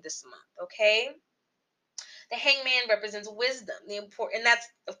quickly this month. Okay. The Hangman represents wisdom. And that's,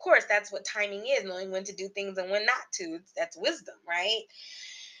 of course, that's what timing is, knowing when to do things and when not to. That's wisdom, right?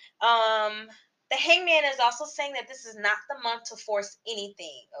 The Hangman is also saying that this is not the month to force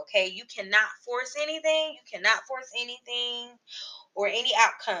anything. Okay, you cannot force anything. You cannot force anything or any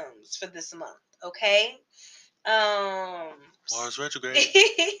outcomes for this month. Okay. Mars retrograde.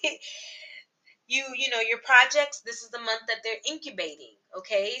 Your projects, this is the month that they're incubating.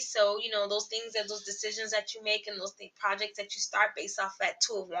 Okay, so those things, and those decisions that you make, and those projects that you start based off that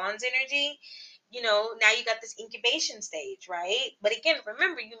Two of Wands energy, now you got this incubation stage, right? But again,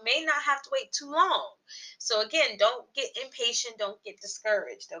 remember, you may not have to wait too long. So again, don't get impatient, don't get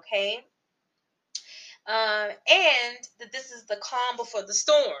discouraged. Okay. And that this is the calm before the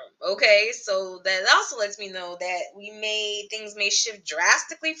storm. Okay, so that also lets me know that things may shift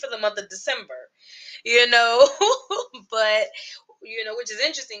drastically for the month of December, but which is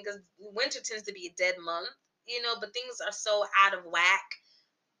interesting, because winter tends to be a dead month, but things are so out of whack,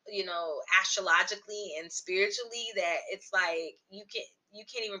 astrologically and spiritually, that it's like you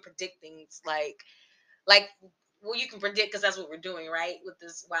can't even predict things like well, you can predict, because that's what we're doing, right, with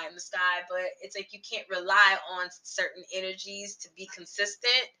this Why in the Sky, but it's like you can't rely on certain energies to be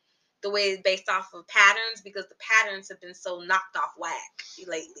consistent the way based off of patterns, because the patterns have been so knocked off whack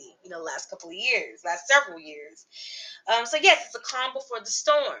lately, last several years. So yes, it's a calm before the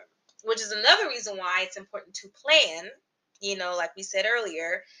storm, which is another reason why it's important to plan, like we said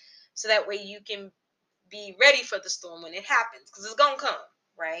earlier, so that way you can be ready for the storm when it happens, because it's gonna come,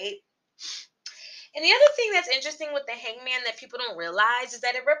 right? And the other thing that's interesting with the Hangman that people don't realize is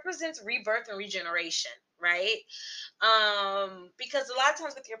that it represents rebirth and regeneration, right? Because a lot of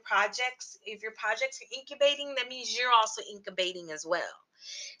times with your projects, if your projects are incubating, that means you're also incubating as well.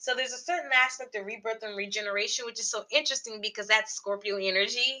 So there's a certain aspect of rebirth and regeneration, which is so interesting, because that's Scorpio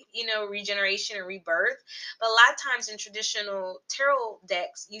energy, regeneration and rebirth. But a lot of times in traditional tarot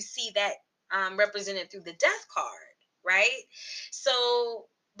decks, you see that represented through the Death card, right? So,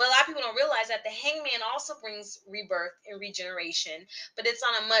 but a lot of people don't realize that the Hangman also brings rebirth and regeneration, but it's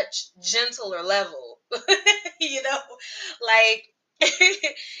on a much gentler level, like, you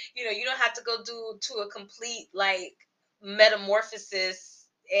don't have to go to a complete, like, metamorphosis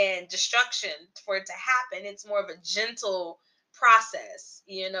and destruction for it to happen. It's more of a gentle process,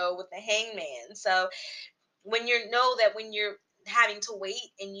 with the Hangman. So when when you're having to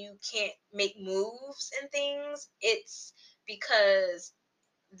wait and you can't make moves and things, it's because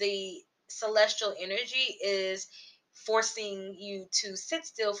the celestial energy is forcing you to sit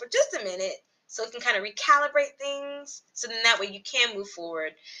still for just a minute, so it can kind of recalibrate things, so then that way you can move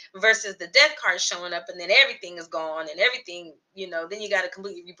forward, versus the Death card showing up and then everything is gone and everything, then you got to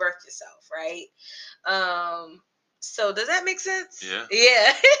completely rebirth yourself, right? So does that make sense?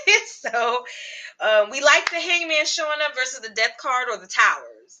 Yeah. So we like the Hangman showing up versus the Death card or the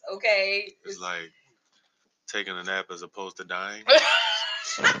Towers. Okay, it's like taking a nap as opposed to dying.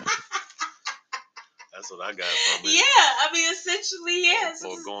 That's what I got from it. Yeah, I mean, essentially, yes.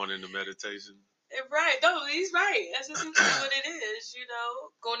 Or going into meditation. Right. No, he's right. That's essentially what it is,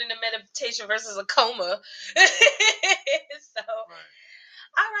 going into meditation versus a coma. So, right.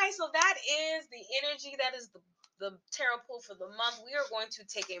 All right, so that is the energy. That is the tarot pull for the month. We are going to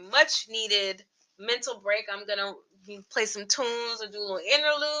take a much needed mental break. I'm going to play some tunes or do a little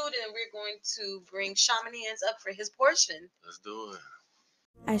interlude, and we're going to bring Shaman Hands up for his portion. Let's do it.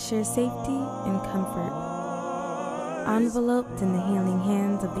 I share safety and comfort. Enveloped in the healing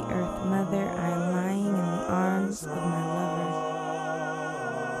hands of the Earth Mother, I am lying in the arms of my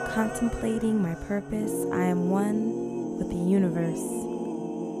lover. Contemplating my purpose, I am one with the universe.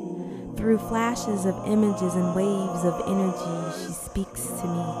 Through flashes of images and waves of energy, she speaks to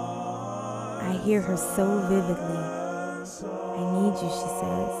me. I hear her so vividly. need you, she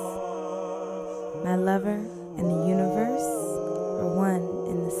says. My lover and the universe are one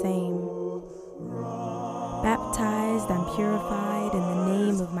and the same. Baptized, I'm purified in the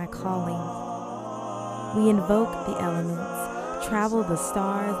name of my calling. We invoke the elements, travel the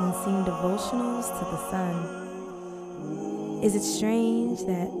stars, and sing devotionals to the sun. Is it strange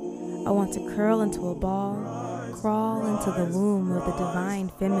that I want to curl into a ball, crawl into the womb of the divine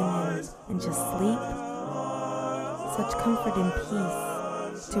feminine, and just sleep? Such comfort and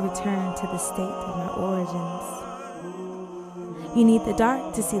peace to return to the state of my origins. You need the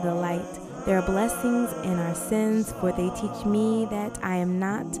dark to see the light. There are blessings in our sins, for they teach me that I am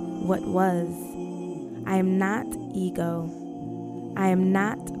not what was. I am not ego. I am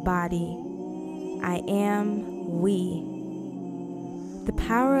not body. I am we. The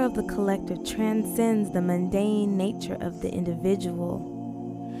power of the collective transcends the mundane nature of the individual.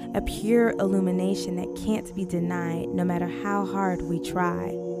 A pure illumination that can't be denied no matter how hard we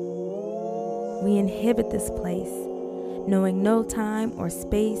try. We inhabit this place, knowing no time or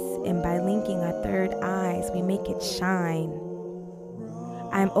space, and by linking our third eyes, we make it shine.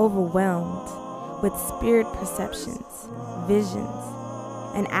 I am overwhelmed with spirit perceptions, visions,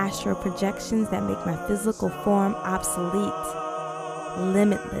 and astral projections that make my physical form obsolete,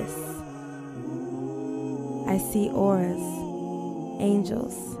 limitless. I see auras,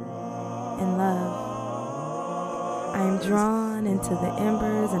 angels, and love. I am drawn into the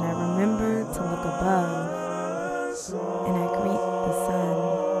embers, and I remember to look above, and I greet the sun.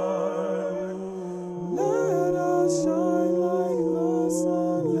 Let us shine like the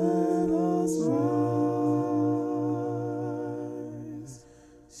sun, let us rise,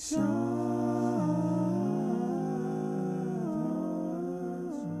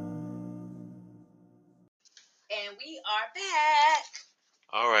 And we are back.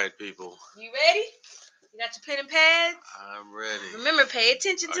 All right, people. You ready? You got your pen and pads? I'm ready. Remember, pay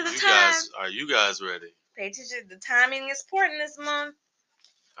attention to the time. Are you guys ready? Pay attention. The timing is important this month.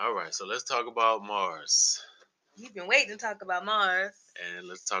 All right, so let's talk about Mars. You've been waiting to talk about Mars. And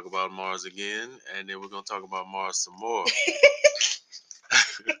let's talk about Mars again, and then we're going to talk about Mars some more.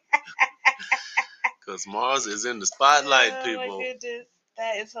 Because Mars is in the spotlight, people. Oh, my goodness.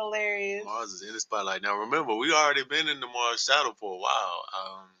 That is hilarious. Mars is in the spotlight. Now, remember, we already been in the Mars shadow for a while.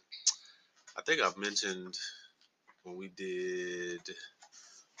 I think I've mentioned when we did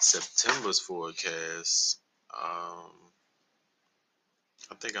September's forecast, I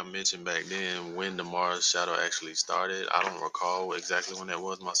think I mentioned back then when the Mars shadow actually started. I don't recall exactly when that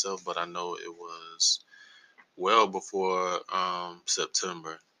was myself, but I know it was well before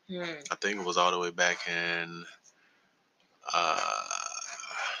September. I think it was all the way back in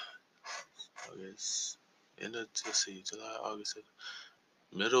August, July, August,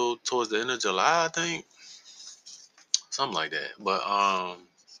 middle towards the end of July, I think, something like that. But I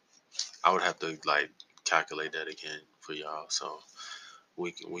would have to calculate that again for y'all. So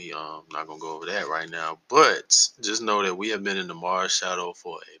we not gonna go over that right now. But just know that we have been in the Mars shadow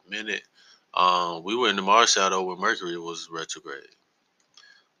for a minute. We were in the Mars shadow when Mercury was retrograde.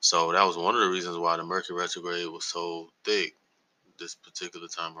 So that was one of the reasons why the Mercury retrograde was so thick this particular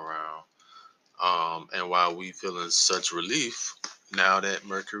time around. And why we feeling such relief now that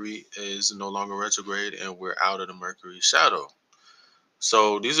Mercury is no longer retrograde and we're out of the Mercury shadow.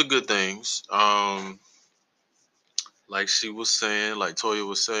 So these are good things. Like she was saying, like Toya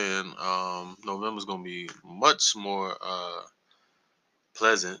was saying, November's gonna be much more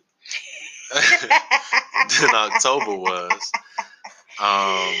pleasant than October was.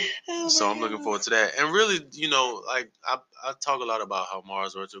 So I'm looking forward to that. And really, I talk a lot about how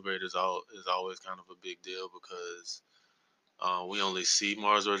Mars retrograde is always kind of a big deal because we only see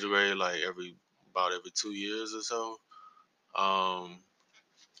Mars retrograde about every 2 years or so.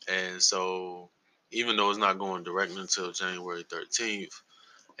 And so even though it's not going direct until January 13th,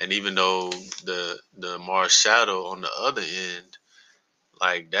 and even though the Mars shadow on the other end,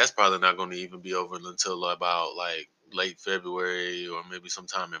 that's probably not going to even be over until about late February or maybe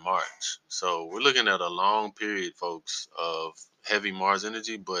sometime in March. So we're looking at a long period, folks, of heavy Mars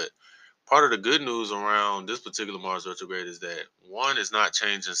energy. But part of the good news around this particular Mars retrograde is that one is not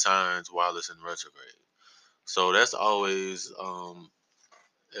changing signs while it's in retrograde. So that's always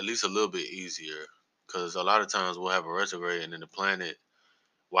at least a little bit easier, because a lot of times we'll have a retrograde and then the planet,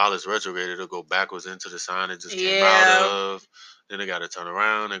 while it's retrograde, it'll go backwards into the sign it just came out of. Then it got to turn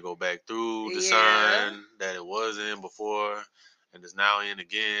around and go back through the sign that it was in before and is now in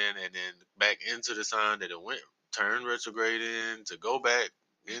again, and then back into the sign that it turned retrograde in to go back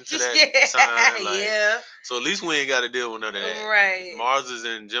into that sign. So at least we ain't got to deal with none of that. Right. Mars is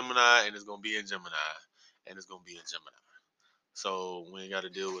in Gemini and it's going to be in Gemini. And it's going to be in Gemini. So we ain't got to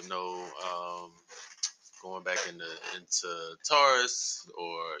deal with no going back into Taurus,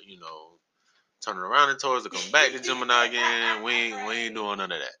 or turning around in Taurus to come back to Gemini again. We ain't doing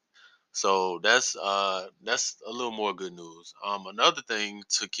none of that. So that's a little more good news. Another thing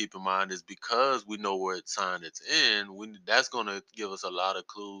to keep in mind is because we know what sign it's in, that's gonna give us a lot of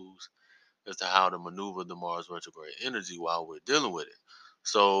clues as to how to maneuver the Mars retrograde energy while we're dealing with it.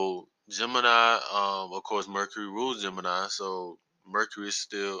 So Gemini, of course, Mercury rules Gemini, so Mercury is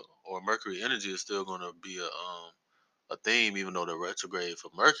still, or Mercury energy is still gonna be a theme, even though the retrograde for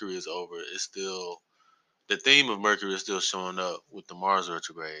Mercury is over. It's still, the theme of Mercury is still showing up with the Mars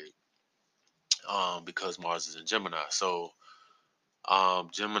retrograde, because Mars is in Gemini. So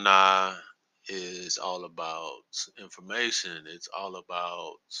Gemini is all about information. It's all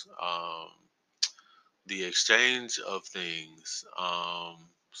about um, the exchange of things.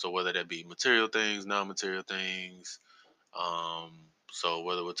 So whether that be material things, non-material things. Um, so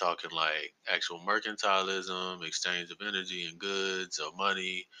whether we're talking like actual mercantilism, exchange of energy and goods or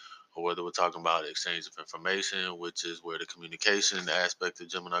money, or whether we're talking about exchange of information, which is where the communication aspect of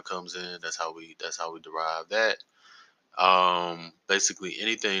Gemini comes in. That's how we derive that. Basically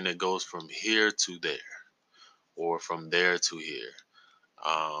anything that goes from here to there, or from there to here.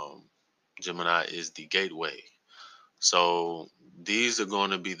 Um, Gemini is the gateway. So these are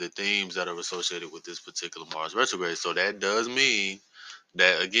going to be the themes that are associated with this particular Mars retrograde. So that does mean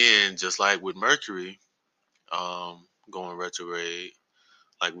that, again, just like with Mercury going retrograde,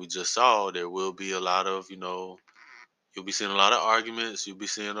 like we just saw, there will be a lot of, you'll be seeing a lot of arguments. You'll be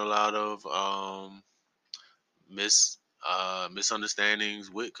seeing a lot of mis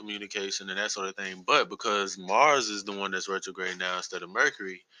misunderstandings with communication and that sort of thing. But because Mars is the one that's retrograde now instead of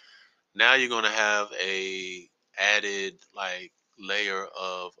Mercury, now you're gonna have a added like layer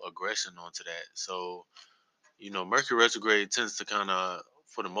of aggression onto that. So Mercury retrograde tends to kind of,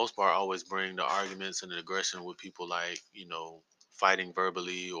 for the most part, always bring the arguments and the aggression with people, like fighting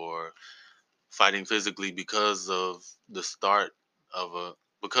verbally or fighting physically because of the start of a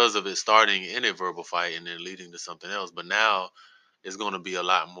because of it starting in a verbal fight and then leading to something else. But now it's going to be a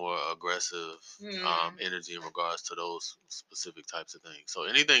lot more aggressive energy in regards to those specific types of things. So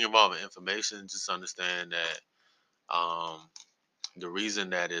anything involving information, just understand that the reason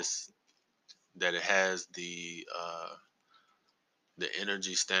that it has the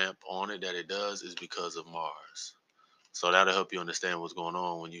energy stamp on it that it does is because of Mars. So that'll help you understand what's going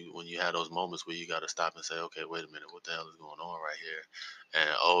on when you have those moments where you got to stop and say, okay, wait a minute, what the hell is going on right here? And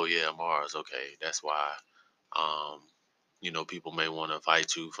oh yeah, Mars. Okay, that's why. Um, people may want to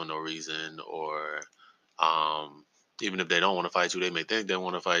fight you for no reason, or um, even if they don't want to fight you, they may think they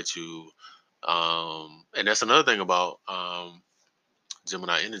want to fight you. And that's another thing about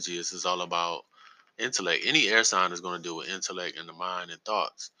Gemini energy, is it's all about intellect. Any air sign is going to deal with intellect and the mind and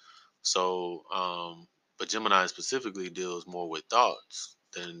thoughts. So, but Gemini specifically deals more with thoughts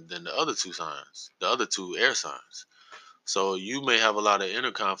than the other two signs, the other two air signs. So you may have a lot of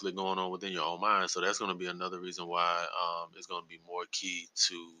inner conflict going on within your own mind. So that's going to be another reason why it's going to be more key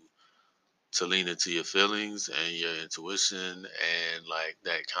to lean into your feelings and your intuition, and like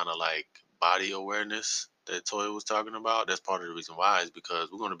that kind of like body awareness that Toya was talking about. That's part of the reason why, is because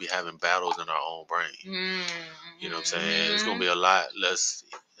we're going to be having battles in our own brain. You know what I'm saying? It's going to be a lot less.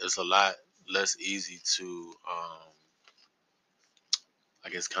 It's a lot less easy to, I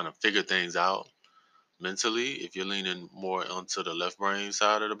guess, kind of figure things out mentally if you're leaning more onto the left brain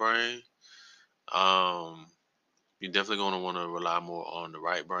side of the brain. Um, you're definitely going to want to rely more on the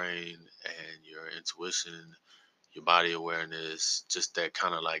right brain and your intuition, your body awareness, just that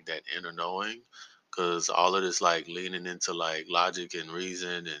kind of like that inner knowing. Because all of this, like leaning into like logic and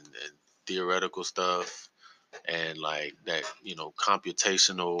reason and theoretical stuff, and like that,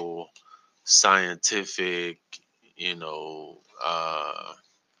 computational, scientific, you know, uh,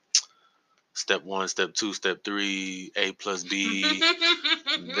 step one, step two, step three, A plus B,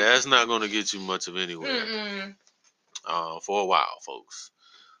 that's not going to get you much of anywhere for a while, folks.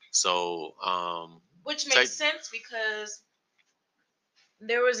 So, which makes sense because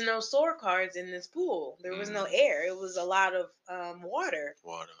there was no sword cards in this pool. There was no air. It was a lot of water.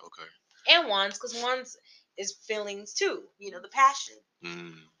 Water, okay. And wands, because wands is feelings too. The passion.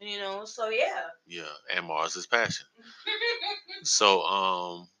 So yeah. Yeah, and Mars is passion.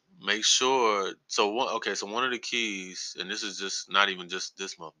 So make sure, so one of the keys, and this is just not even just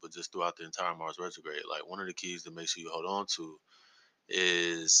this month, but just throughout the entire Mars retrograde, like one of the keys to make sure you hold on to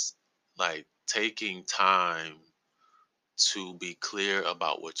is like taking time to be clear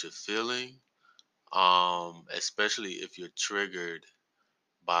about what you're feeling, especially if you're triggered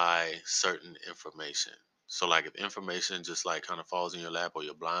by certain information. So like if information just like kind of falls in your lap, or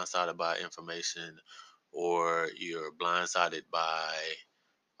you're blindsided by information, or you're blindsided by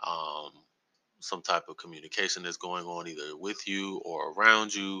um, some type of communication that's going on either with you or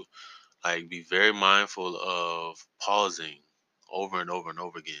around you, like be very mindful of pausing over and over and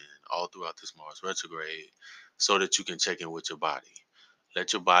over again all throughout this Mars retrograde, so that you can check in with your body.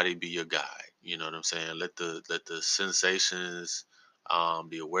 Let your body be your guide. You know what I'm saying? Let the sensations,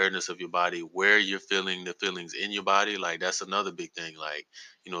 the awareness of your body, where you're feeling the feelings in your body. Like that's another big thing. Like,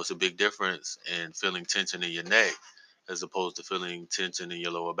 it's a big difference in feeling tension in your neck as opposed to feeling tension in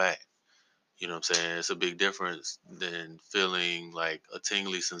your lower back. You know what I'm saying? It's a big difference than feeling like a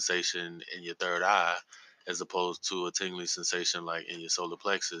tingly sensation in your third eye as opposed to a tingly sensation like in your solar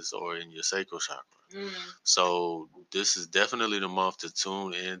plexus or in your sacral chakra. So this is definitely the month to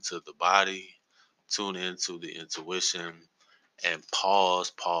tune into the body, tune into the intuition, and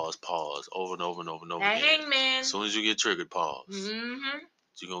pause over and over and over and over again. Hangman. As soon as you get triggered, pause.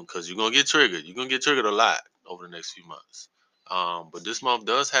 Mm-hmm. Because you're gonna get triggered. You're gonna get triggered a lot over the next few months. But this month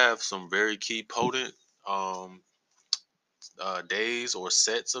does have some very key potent um, days or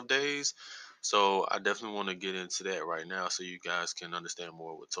sets of days. So I definitely want to get into that right now, so you guys can understand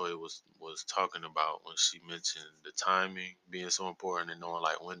more what Toya was talking about when she mentioned the timing being so important and knowing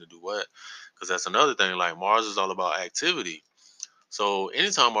like when to do what. Because that's another thing. Like Mars is all about activity. So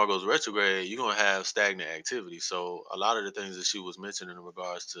anytime Mars goes retrograde, you're gonna have stagnant activity. So a lot of the things that she was mentioning in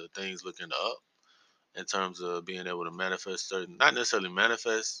regards to things looking up in terms of being able to manifest certain, not necessarily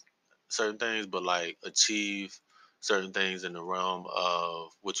manifest certain things, but like achieve certain things in the realm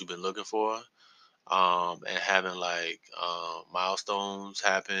of what you've been looking for, and having like milestones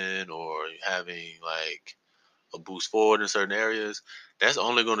happen, or having like a boost forward in certain areas. That's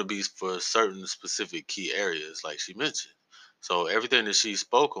only going to be for certain specific key areas, like she mentioned. So everything that she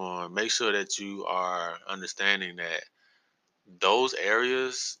spoke on, make sure that you are understanding that those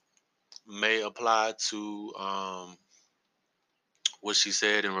areas may apply to what she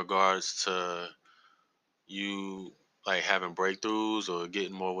said in regards to you like having breakthroughs or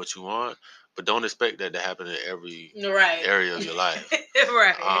getting more what you want, but don't expect that to happen in every Right. area of your life.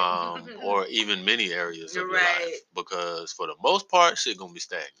 Right. Or even many areas of your Right. life, because for the most part shit gonna be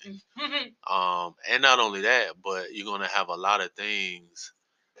stagnant. And not only that, but you're gonna have a lot of things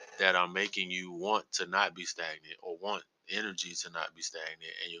that are making you want to not be stagnant, or want energy to not be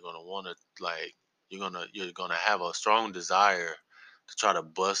stagnant, and you're gonna want to like you're gonna have a strong desire to try to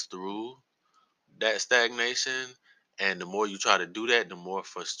bust through that stagnation. And the more you try to do that, the more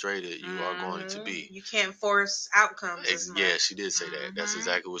frustrated you are going to be. You can't force outcomes as much. Yeah, she did say that. That's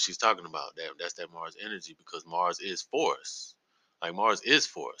exactly what she's talking about. That's that Mars energy, because Mars is force. Like Mars is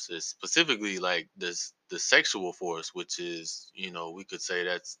force. It's specifically like the sexual force, which is, we could say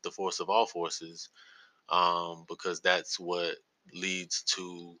that's the force of all forces, because that's what leads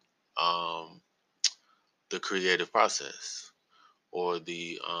to um, the creative process, or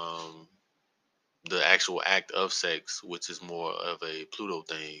the actual act of sex, which is more of a Pluto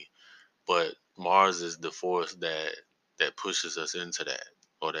thing. But Mars is the force that pushes us into that,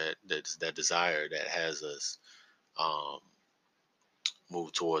 or that desire that has us um,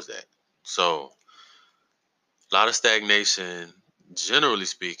 move towards that. So a lot of stagnation, generally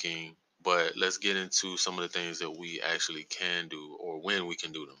speaking. But let's get into some of the things that we actually can do, or when we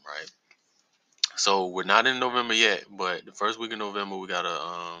can do them, right? So we're not in November yet, but the first week of November we got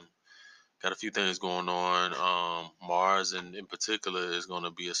a few things going on. Mars, in particular, is going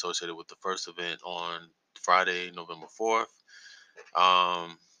to be associated with the first event on Friday, November 4th.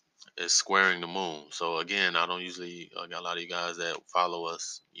 Um, is squaring the moon. So again, I don't usually, got a lot of you guys that follow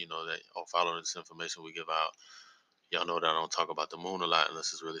us, that or follow this information we give out. Y'all know that I don't talk about the moon a lot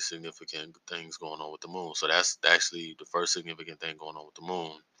unless it's really significant things going on with the moon. So that's actually the first significant thing going on with the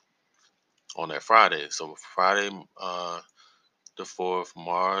moon on that Friday. So Friday, the fourth,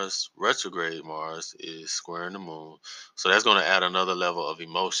 Mars is squaring the moon. So that's going to add another level of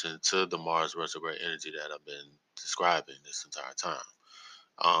emotion to the Mars retrograde energy that I've been describing this entire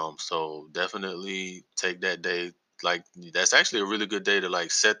time. So definitely take that day. Like that's actually a really good day to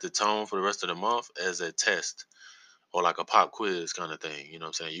like set the tone for the rest of the month as a test, or like a pop quiz kind of thing. You know what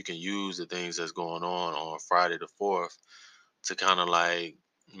I'm saying? You can use the things that's going on Friday the 4th to kind of like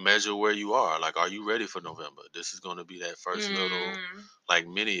measure where you are. Like, are you ready for November? This is going to be that first little like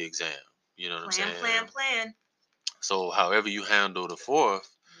mini exam. You know what I'm saying? Plan. So however you handle the 4th,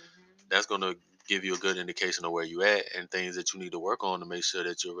 that's going to give you a good indication of where you at and things that you need to work on to make sure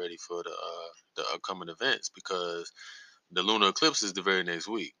that you're ready for the upcoming events, because the lunar eclipse is the very next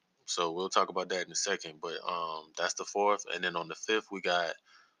week. So we'll talk about that in a second. But that's the 4th, and then on the 5th we got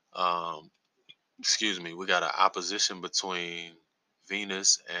um, excuse me, we got an opposition between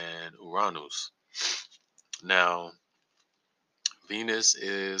Venus and Uranus. Now, Venus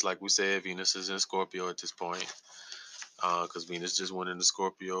is, like we said, Venus is in Scorpio at this point, because Venus just went into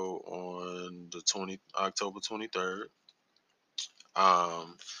Scorpio on the October 23rd.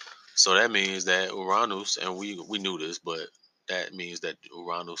 Um, so that means that Uranus, and we knew this, but that means that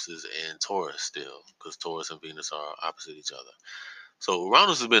Uranus is in Taurus still, because Taurus and Venus are opposite each other. So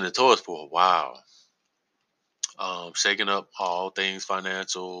Uranus has been in Taurus for a while, shaking up all things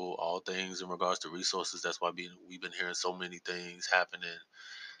financial, all things in regards to resources. That's why we've been hearing so many things happening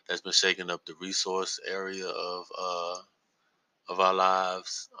that's been shaking up the resource area of our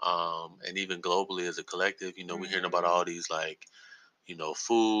lives, and even globally as a collective. We're hearing about all these, like,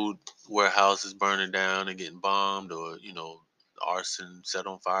 food warehouses burning down and getting bombed, or arson set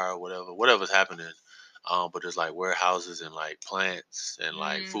on fire, or whatever's happening. But there's like warehouses and like plants and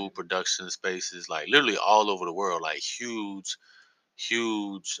like food production spaces, like literally all over the world, like huge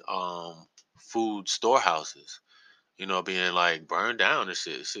food storehouses, being like burned down and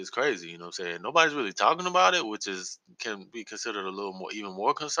shit. Shit's crazy, you know what I'm saying? Nobody's really talking about it, which can be considered a little more, even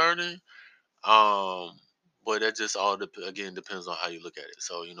more concerning. Um, but that just all again depends on how you look at it.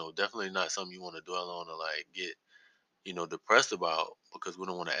 So, definitely not something you want to dwell on or like get, depressed about, because we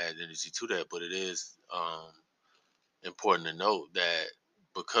don't want to add energy to that. But it is important to note that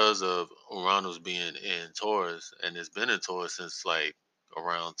because of Uranus being in Taurus, and it's been in Taurus since like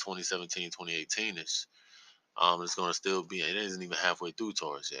around 2017, 2018 ish. It's going to still be, it isn't even halfway through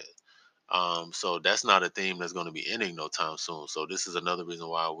Taurus yet. So that's not a theme that's going to be ending no time soon. So this is another reason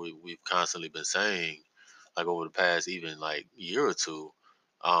why we've constantly been saying, like over the past even like year or two,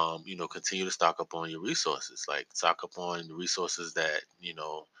 continue to stock up on your resources. Like stock up on the resources that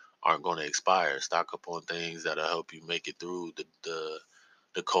aren't going to expire. Stock up on things that'll help you make it through the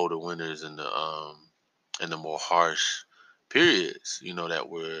colder winters and the more harsh periods. That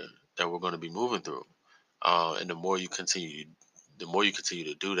we're going to be moving through. And the more you continue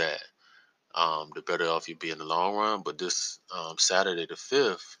to do that, the better off you be in the long run. But this Saturday the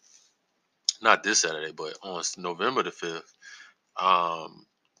 5th, not this Saturday, but on November the 5th, um,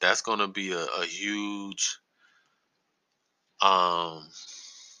 that's going to be a huge, um,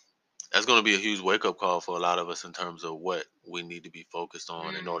 that's going to be a huge wake up call for a lot of us in terms of what we need to be focused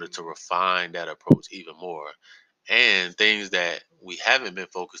on in order to refine that approach even more. And things that we haven't been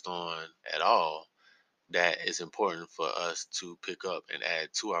focused on at all, that is important for us to pick up and add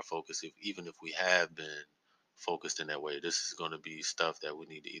to our focus, even if we have been focused in that way. This is going to be stuff that we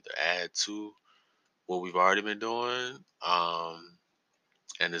need to either add to what we've already been doing,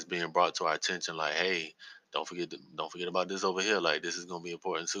 and it's being brought to our attention, like, hey, don't forget about this over here. Like, this is going to be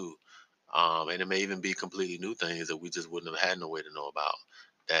important too. And it may even be completely new things that we just wouldn't have had no way to know about,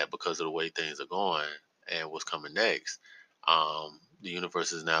 that because of the way things are going and what's coming next. The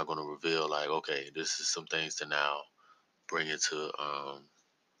universe is now going to reveal, like, okay, this is some things to now bring into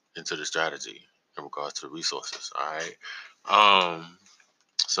the strategy in regards to the resources. All right.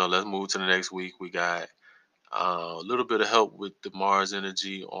 So let's move to the next week. We got a little bit of help with the Mars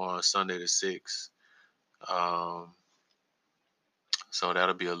energy on Sunday the 6th. So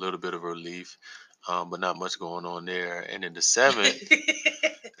that'll be a little bit of relief, but not much going on there. And then the 7th,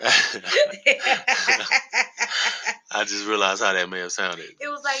 I just realized how that may have sounded. It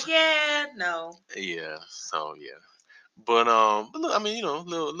was like, yeah, no. Yeah. So yeah. But I mean,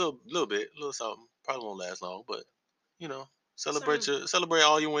 little bit, little something. Probably won't last long, but celebrate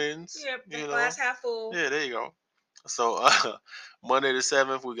all your wins. Yeah, the glass half full. Yeah, there you go. So Monday the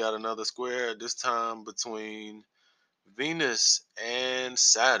 7th, we got another square. This time between Venus and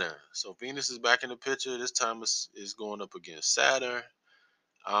Saturn. So Venus is back in the picture. This time is going up against Saturn,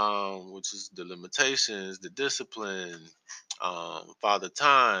 which is the limitations, the discipline, Father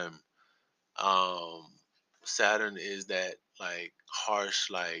Time. Um, Saturn is that like harsh,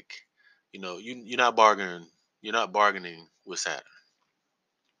 like you're not bargaining. You're not bargaining with Saturn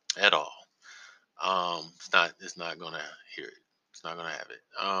at all. It's not gonna hear it. It's not gonna have it.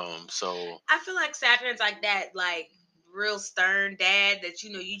 So I feel like Saturn's like that, like real stern dad that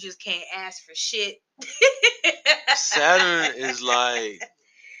you just can't ask for shit. Saturn is like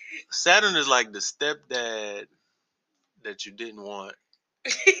the stepdad that you didn't want,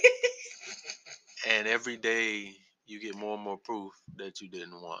 and every day you get more and more proof that you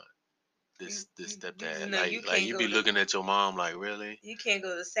didn't want this stepdad. Like you be looking at your mom like, really? You can't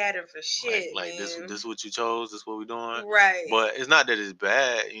go to Saturn for shit. Like man. this what you chose? This what we doing? Right. But it's not that it's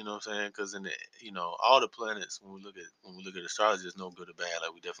bad, you know what I'm saying? Because in the all the planets, when we look at astrology, there's no good or bad.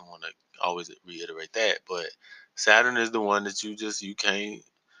 Like we definitely want to always reiterate that. But Saturn is the one that you can't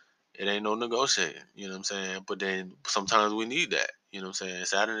It ain't no negotiating. You know what I'm saying? But then sometimes we need that. You know what I'm saying?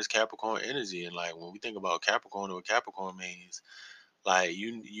 Saturn is Capricorn energy, and like when we think about Capricorn, or what Capricorn means, like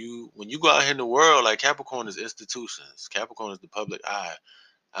you when you go out here in the world, like Capricorn is institutions. Capricorn is the public eye.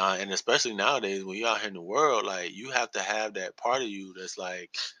 And especially nowadays, when you're out here in the world, like you have to have that part of you that's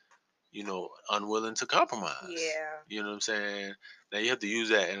like, unwilling to compromise. Yeah. You know what I'm saying? Now you have to use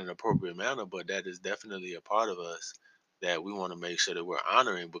that in an appropriate manner, but that is definitely a part of us that we want to make sure that we're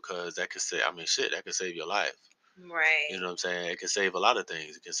honoring, because that could say, I mean, shit, that could save your life. Right. You know what I'm saying? It can save a lot of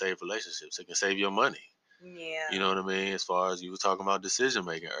things. It can save relationships. It can save your money. Yeah. You know what I mean? As far as you were talking about decision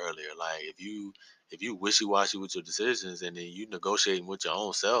making earlier, like if you wishy washy with your decisions, and then you negotiating with your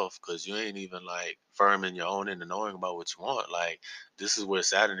own self because you ain't even like firm in your own end and knowing about what you want, like this is where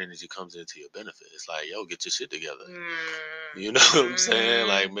Saturn energy comes into your benefit. It's like, yo, get your shit together. You know what I'm saying?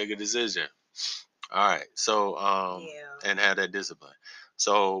 Like make a decision. All right. So Yeah. and have that discipline.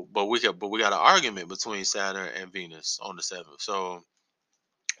 So but we got an argument between Saturn and Venus on the 7th. So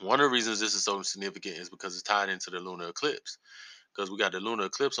one of the reasons this is so significant is because it's tied into the lunar eclipse. Because we got the lunar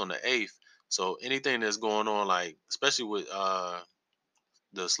eclipse on the 8th. So anything that's going on, like especially with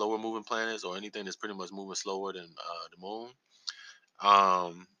the slower moving planets, or anything that's pretty much moving slower than the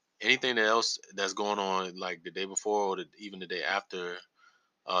moon, anything else that's going on like the day before, or even the day after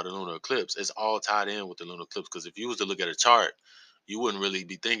the lunar eclipse, it's all tied in with the lunar eclipse. Because if you was to look at a chart, you wouldn't really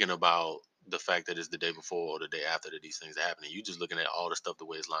be thinking about the fact that it's the day before or the day after that these things are happening. You just looking at all the stuff the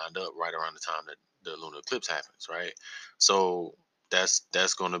way it's lined up right around the time that the lunar eclipse happens, right? So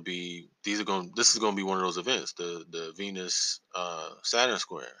that's going to be this is going to be one of those events, the Venus Saturn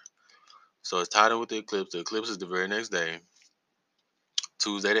square. So it's tied in with the eclipse. The eclipse is the very next day,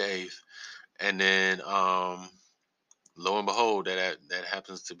 Tuesday the 8th, and then lo and behold, that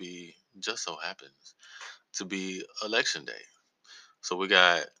happens to be, just so happens to be, election day. So we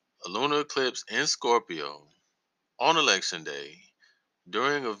got a lunar eclipse in Scorpio on election day,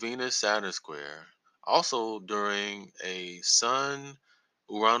 during a Venus Saturn square, also during a Sun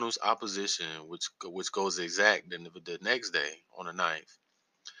Uranus opposition, which goes exact the next day on the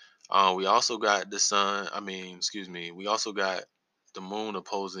 9th. We also got the sun. I mean, excuse me. We also got the moon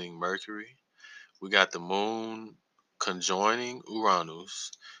opposing Mercury. We got the moon conjoining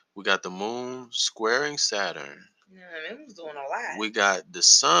Uranus. We got the moon squaring Saturn. Yeah, it was doing a lot. We got the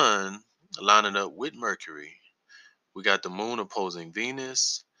sun lining up with Mercury. We got the moon opposing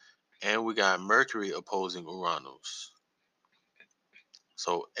Venus. And we got Mercury opposing Uranus.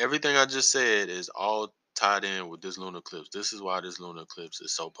 So everything I just said is all tied in with this lunar eclipse. This is why this lunar eclipse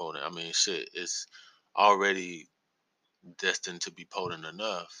is so potent. I mean, shit, it's already destined to be potent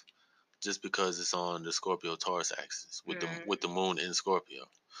enough just because it's on the Scorpio Taurus axis with the moon in Scorpio.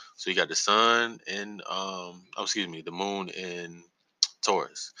 So you got the sun in excuse me, the moon in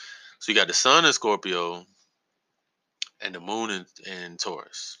Taurus. So you got the sun in Scorpio and the moon in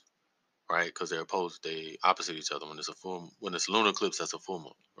Taurus, right? Because they're opposed, they opposite each other. When it's lunar eclipse, that's a full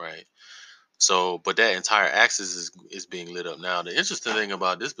moon, right? So, but that entire axis is being lit up now. The interesting thing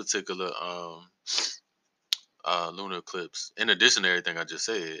about this particular lunar eclipse, in addition to everything I just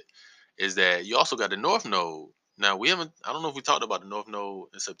said, is that you also got the North Node. Now we haven't. I don't know if we talked about the North Node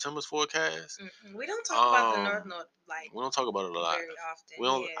in September's forecast. We don't talk about the North Node like We don't talk about it a lot. very often. We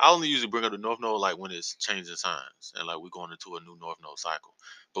don't. I only usually bring up the North Node like when it's changing signs and like we're going into a new North Node cycle.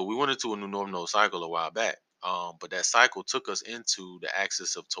 But we went into a new North Node cycle a while back. But that cycle took us into the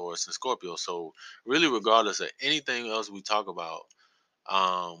axis of Taurus and Scorpio. So really, regardless of anything else we talk about,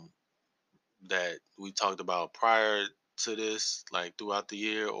 um, that we talked about prior to this, like throughout the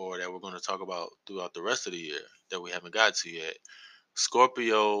year, or that we're going to talk about throughout the rest of the year that we haven't got to yet,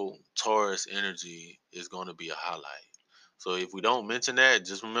 Scorpio Taurus energy is going to be a highlight. So if we don't mention that,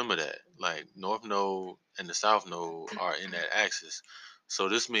 just remember that. Like North Node and the South Node are in that axis. So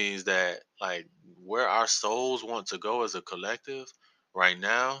this means that like where our souls want to go as a collective right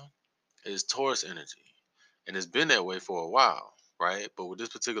now is Taurus energy. And it's been that way for a while, right? But with this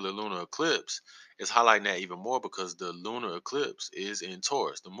particular lunar eclipse, it's highlighting that even more because the lunar eclipse is in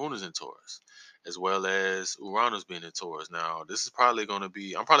Taurus. The moon is in Taurus, as well as Uranus being in Taurus. Now, this is probably going to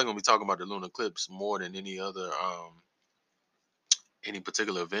be, I'm probably going to be talking about the lunar eclipse more than any other, any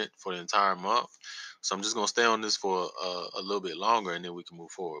particular event for the entire month. So I'm just going to stay on this for a little bit longer and then we can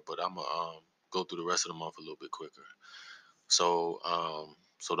move forward. But I'm going to go through the rest of the month a little bit quicker. So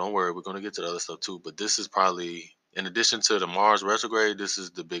don't worry, we're gonna get to the other stuff too. But this is probably, in addition to the Mars retrograde, this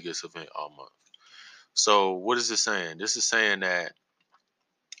is the biggest event all month. So what is this saying? This is saying that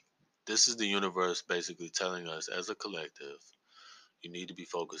this is the universe basically telling us as a collective, you need to be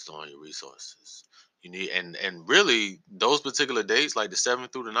focused on your resources. You need and really those particular dates, like the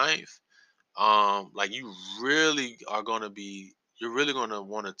 7th through the 9th, like you're really gonna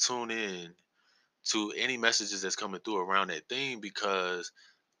want to tune in to any messages that's coming through around that theme, because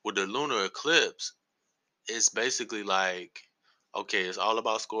with the lunar eclipse, it's basically like, okay, it's all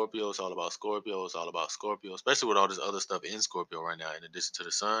about Scorpio, it's all about Scorpio, it's all about Scorpio, especially with all this other stuff in Scorpio right now, in addition to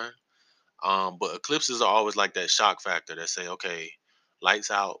the sun. But eclipses are always like that shock factor that say, okay,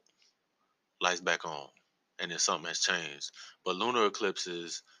 lights out, lights back on, and then something has changed. But lunar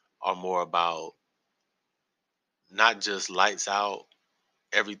eclipses are more about not just lights out,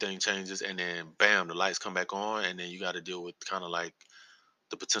 everything changes, and then bam, the lights come back on, and then you got to deal with kind of like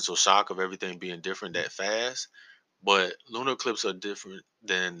the potential shock of everything being different that fast. But lunar eclipses are different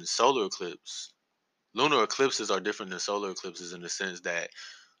than solar eclipse. Lunar eclipses are different than solar eclipses in the sense that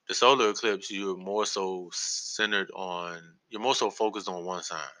the solar eclipse, you're more so focused on one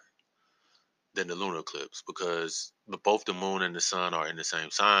sign than the lunar eclipse, because both the moon and the sun are in the same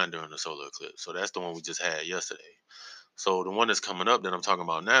sign during the solar eclipse. So that's the one we just had yesterday. So the one that's coming up that I'm talking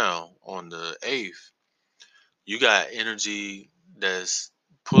about now on the 8th, you got energy that's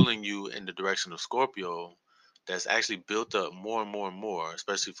pulling you in the direction of Scorpio, that's actually built up more and more and more,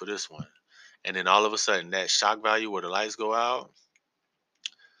 especially for this one. And then all of a sudden, that shock value where the lights go out,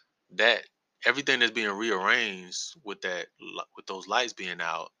 that everything that's being rearranged with with those lights being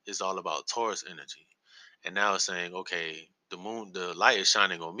out is all about Taurus energy. And now it's saying, okay, the light is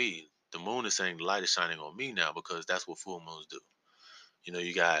shining on me. The moon is saying the light is shining on me now, because that's what full moons do.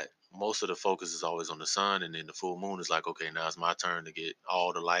 You got most of the focus is always on the sun, and then the full moon is like, okay, now it's my turn to get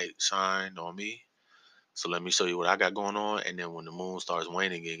all the light shine on me. So let me show you what I got going on. And then when the moon starts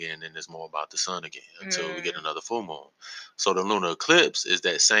waning again, then it's more about the sun again until we get another full moon. So the lunar eclipse is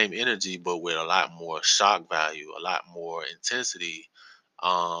that same energy, but with a lot more shock value, a lot more intensity.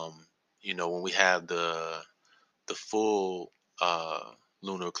 When we have the full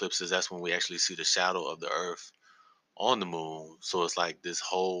lunar eclipses, that's when we actually see the shadow of the earth on the moon. So it's like this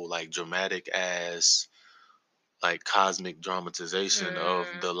whole like dramatic ass like cosmic dramatization of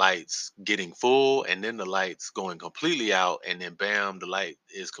the lights getting full, and then the lights going completely out, and then bam, the light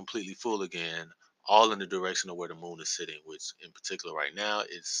is completely full again, all in the direction of where the moon is sitting, which in particular right now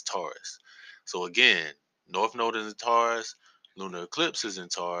is Taurus. So again, North Node is in Taurus, lunar eclipse is in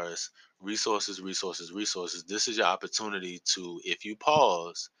Taurus, resources, resources, resources. This is your opportunity to, if you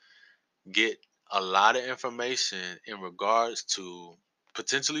pause, get a lot of information in regards to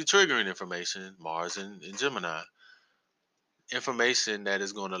potentially triggering information, Mars and Gemini, information that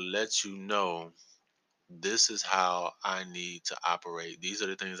is going to let you know, this is how I need to operate. These are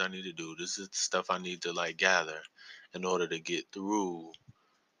the things I need to do. This is the stuff I need to like gather in order to get through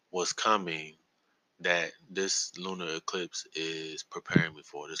what's coming, that this lunar eclipse is preparing me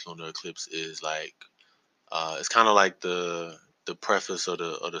for. This lunar eclipse is like it's kind of like the preface of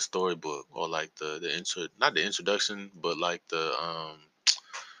the storybook, or like the intro, not the introduction, but like the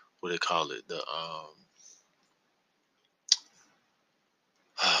what do they call it, the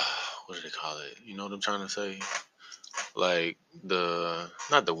what do they call it? You know what I'm trying to say? Like the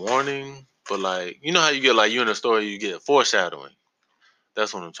not the warning, but like, you know how you get, like, you in a story, you get foreshadowing.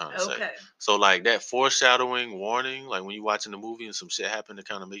 That's what I'm trying to say. Okay. So like that foreshadowing warning, like when you're watching the movie and some shit happen to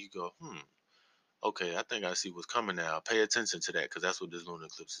kind of make you go, okay, I think I see what's coming now. Pay attention to that, because that's what this lunar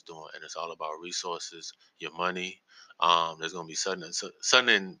eclipse is doing, and it's all about resources, your money. There's gonna be sudden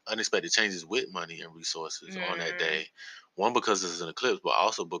and unexpected changes with money and resources on that day. One, because this is an eclipse, but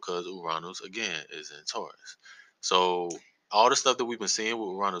also because Uranus again is in Taurus. So all the stuff that we've been seeing with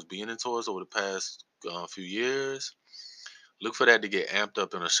Uranus being in Taurus over the past few years, look for that to get amped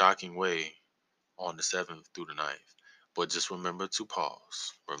up in a shocking way on the 7th through the 9th. But just remember to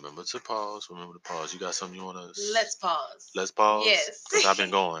pause. Remember to pause. Remember to pause. You got something you want to... Let's pause. Let's pause? Yes. Because I've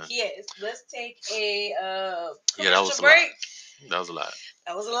been going. Yes. Let's take a that was a break. lot. That was a lot.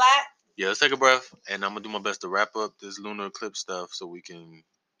 That was a lot. Yeah, let's take a breath. And I'm going to do my best to wrap up this lunar eclipse stuff so we can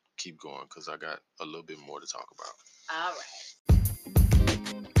keep going, because I got a little bit more to talk about. All right.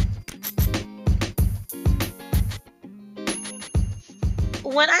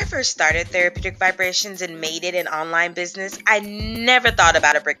 When I first started Therapeutic Vibrations and made it an online business, I never thought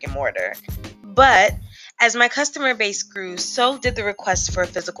about a brick and mortar. But as my customer base grew, so did the request for a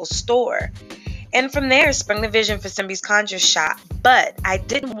physical store. And from there sprung the vision for Simbi's Conjure Shop. But I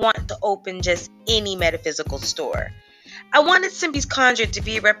didn't want to open just any metaphysical store. I wanted Simbi's Conjure to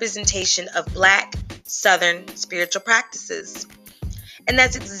be a representation of Black, Southern spiritual practices. And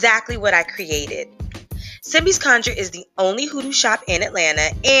that's exactly what I created. Simbi's Conjure is the only hoodoo shop in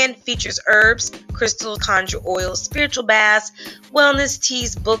Atlanta and features herbs, crystals, conjure oils, spiritual baths, wellness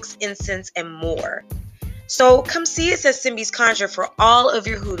teas, books, incense, and more. So come see us at Simbi's Conjure for all of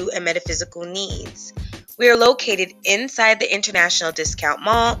your hoodoo and metaphysical needs. We are located inside the International Discount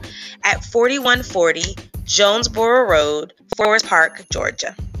Mall at 4140 Jonesboro Road, Forest Park,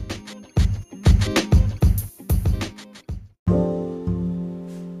 Georgia.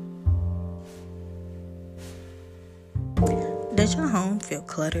 Does your home feel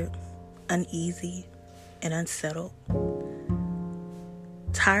cluttered, uneasy, and unsettled?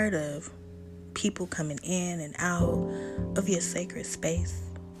 Tired of people coming in and out of your sacred space?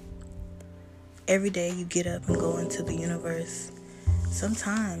 Every day you get up and go into the universe.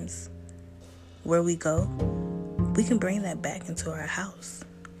 Sometimes where we go, we can bring that back into our house.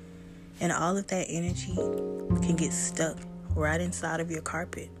 And all of that energy can get stuck right inside of your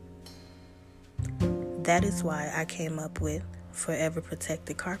carpet. That is why I came up with Forever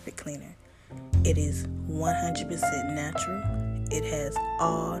Protected Carpet Cleaner. It is 100% natural. It has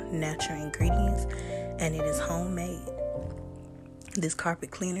all natural ingredients and it is homemade. This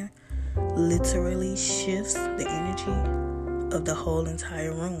carpet cleaner literally shifts the energy of the whole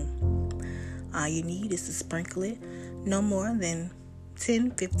entire room. All you need is to sprinkle it no more than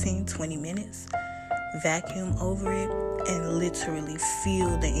 10, 15, 20 minutes. Vacuum over it and literally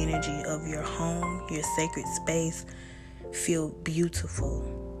feel the energy of your home, your sacred space. Feel beautiful,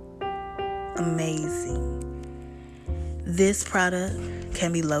 amazing. This product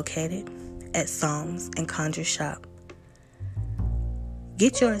can be located at Psalms and Conjure Shop.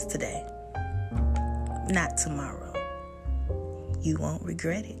 Get yours today, not tomorrow. You won't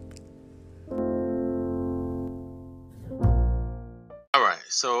regret it. All right,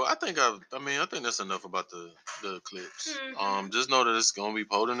 so I think that's enough about the clips. Just know that it's gonna be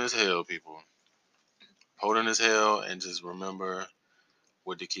potent as hell, people. Potent as hell, and just remember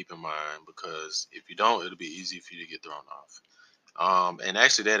what to keep in mind, because if you don't, it'll be easy for you to get thrown off. And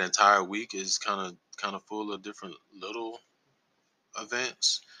actually, that entire week is kind of full of different little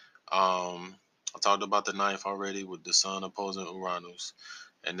events. I talked about the 9th already with the Sun opposing Uranus.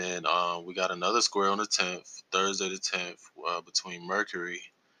 And then we got another square on the 10th, Thursday the 10th, between Mercury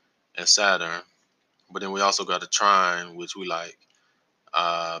and Saturn. But then we also got a trine, which we like,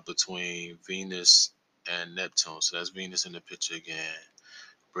 between Venus and Neptune. So that's Venus in the picture again,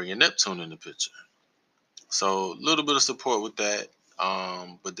 bringing Neptune in the picture. So a little bit of support with that.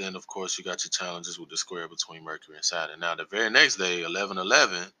 But then, of course, you got your challenges with the square between Mercury and Saturn. Now, the very next day,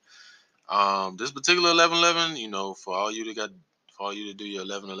 11/11, this particular 11/11, for all you to do your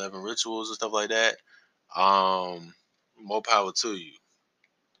 11/11 rituals and stuff like that, more power to you,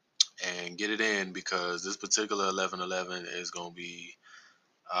 and get it in, because this particular 11/11 is gonna be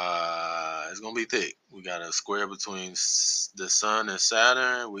it's gonna be thick. We got a square between the Sun and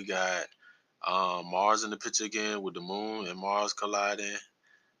Saturn. We got Mars in the picture again, with the Moon and Mars colliding.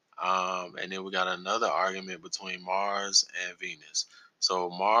 And then we got another argument between Mars and Venus. So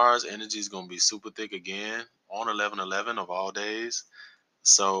Mars energy is going to be super thick again on 11/11 of all days.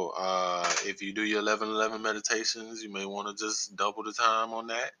 So if you do your 11/11 meditations, you may want to just double the time on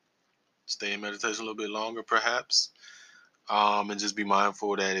that. Stay in meditation a little bit longer, perhaps. And just be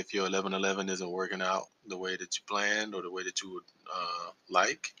mindful that if your 11/11 isn't working out the way that you planned or the way that you would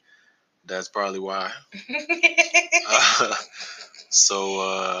like, that's probably why. So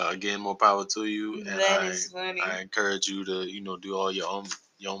again, more power to you, and That is funny. I encourage you to do all your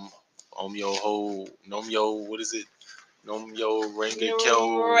yo ho nom yo, what is it, nom yo renge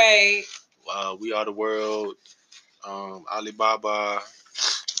kyo, Right. We Are the World, Alibaba,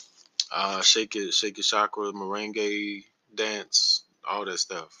 shake it chakra, merengue dance, all that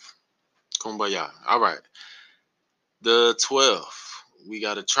stuff. Kumbaya. All right, the 12th, we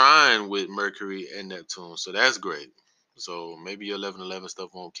got a trine with Mercury and Neptune, so that's great. So maybe your 11/11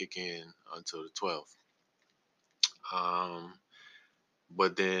 stuff won't kick in until the 12th.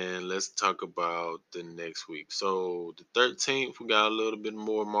 But then let's talk about the next week. So the 13th, we got a little bit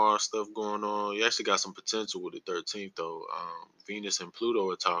more Mars stuff going on. You actually got some potential with the 13th, though. Venus and Pluto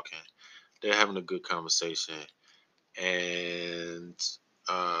are talking. They're having a good conversation. And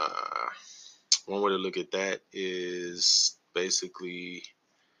one way to look at that is basically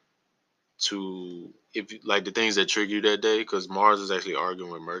if like the things that trigger you that day, because Mars is actually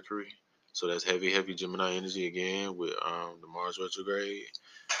arguing with Mercury, so that's heavy Gemini energy again with the Mars retrograde.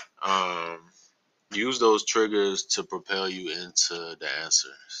 Use those triggers to propel you into the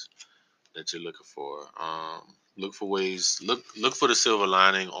answers that you're looking for. Look for ways. Look for the silver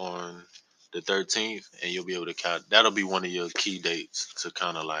lining on the 13th, and you'll be able to count. That'll be one of your key dates to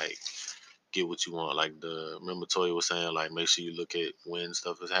kind of like get what you want. Like remember Toya was saying, like make sure you look at when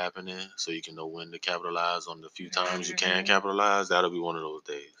stuff is happening so you can know when to capitalize on the few times you can capitalize. That'll be one of those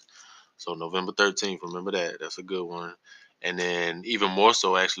days. So November 13th, remember that. That's a good one. And then even more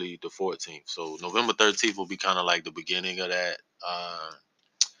so, actually, the 14th. So November 13th will be kind of like the beginning of that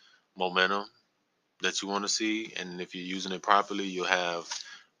momentum that you want to see. And if you're using it properly, you'll have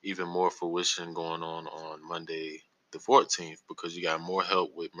even more fruition going on Monday the 14th because you got more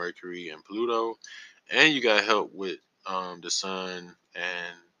help with Mercury and Pluto, and you got help with the Sun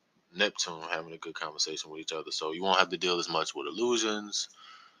and Neptune having a good conversation with each other. So you won't have to deal as much with illusions.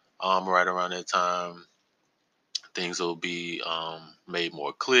 Right around that time, things will be made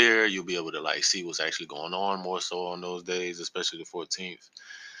more clear. You'll be able to like see what's actually going on more so on those days, especially the 14th.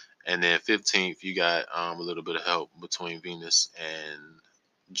 And then 15th, you got a little bit of help between Venus and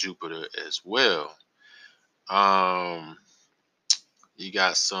Jupiter as well. You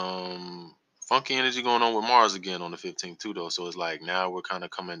got some funky energy going on with Mars again on the 15th too, though. So it's like now we're kind of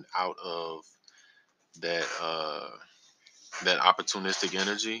coming out of that that opportunistic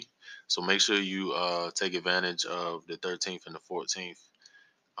energy. So make sure you take advantage of the 13th and the 14th.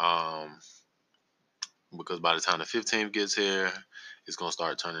 Because by the time the 15th gets here, it's going to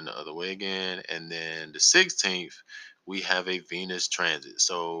start turning the other way again. And then the 16th, we have a Venus transit.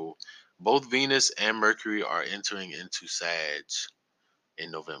 So both Venus and Mercury are entering into Sag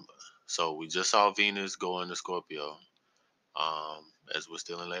in November. So we just saw Venus go into Scorpio as we're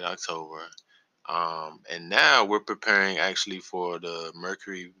still in late October. And now we're preparing actually for the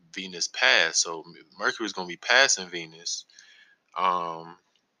Mercury Venus pass. So Mercury is going to be passing Venus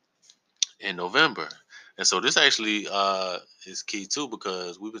in November. And so this actually is key too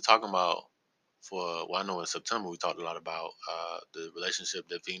because we've been talking about I know in September we talked a lot about the relationship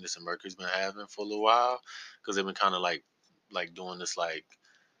that Venus and Mercury's been having for a little while because they've been kind of like doing this like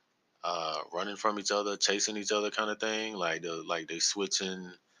running from each other, chasing each other kind of thing. Like they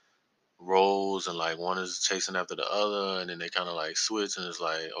switching roles and like one is chasing after the other and then they kind of like switch and it's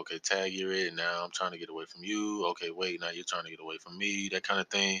like, okay, tag you're it, now I'm trying to get away from you, okay, wait, now you're trying to get away from me, that kind of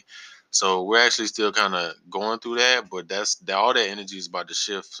thing. So we're actually still kind of going through that, but all that energy is about to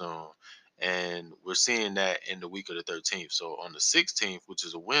shift soon, and we're seeing that in the week of the 13th. So on the 16th, which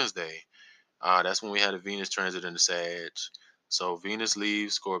is a Wednesday, that's when we had a Venus transit in the Sag. So Venus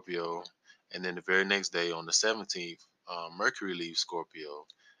leaves Scorpio, and then the very next day on the 17th, Mercury leaves Scorpio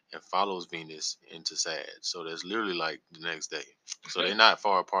and follows Venus into Sag. So that's literally like the next day. So they're not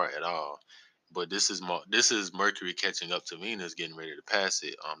far apart at all. But this is Mercury catching up to Venus, getting ready to pass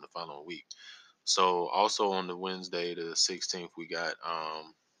it the following week. So also on the Wednesday, the 16th, we got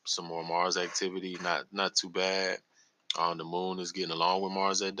some more Mars activity. Not too bad. The moon is getting along with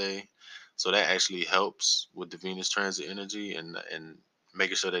Mars that day. So that actually helps with the Venus transit energy and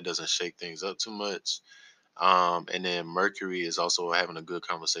making sure that doesn't shake things up too much. And then Mercury is also having a good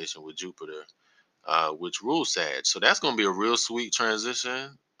conversation with Jupiter, which rules Sag. So that's going to be a real sweet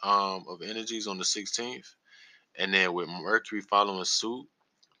transition of energies on the 16th. And then with Mercury following suit,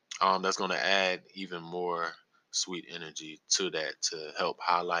 that's going to add even more sweet energy to that to help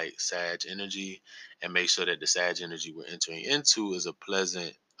highlight Sag energy and make sure that the Sag energy we're entering into is a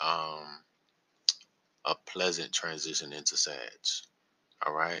pleasant transition into Sag.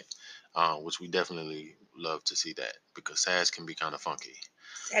 All right, which we definitely love to see that because Sag can be kind of funky.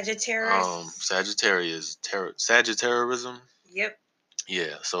 Sagittarius. Sagittarianism. Yep.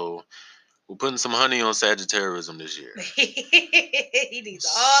 Yeah, so we're putting some honey on Sagittarianism this year. He needs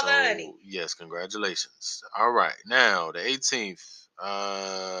all the honey. Yes, congratulations. All right, now the 18th,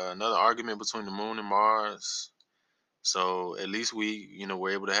 another argument between the Moon and Mars. So at least we're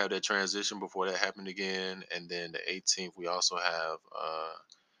able to have that transition before that happened again. And then the 18th, we also have a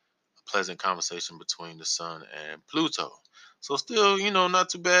pleasant conversation between the Sun and Pluto. So still, not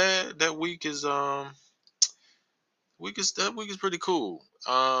too bad. That week is pretty cool.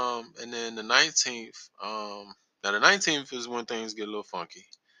 And then the 19th, now the 19th is when things get a little funky.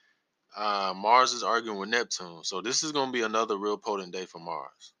 Mars is arguing with Neptune, so this is gonna be another real potent day for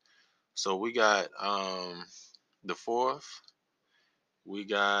Mars. So we got the 4th, we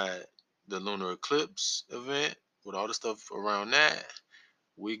got the lunar eclipse event with all the stuff around that.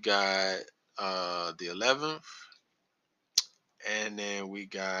 We got the 11th, and then we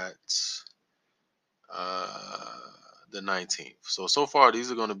got uh, the 19th. So far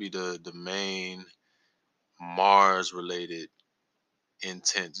these are going to be the main Mars related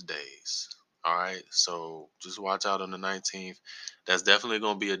intense days. All right, so just watch out on the 19th. That's definitely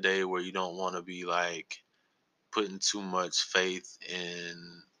going to be a day where you don't want to be like putting too much faith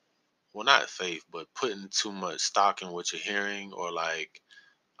in, well, not faith, but putting too much stock in what you're hearing or like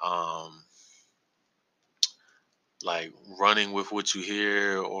like running with what you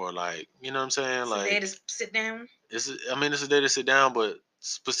hear, or like, you know what I'm saying? It's a day to sit down. It's a day to sit down, but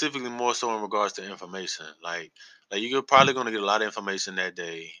specifically more so in regards to information. Like you're probably gonna get a lot of information that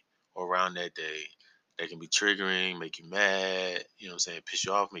day or around that day that can be triggering, make you mad, you know what I'm saying, piss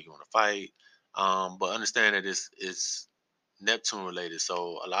you off, make you want to fight. But understand that it's Neptune related,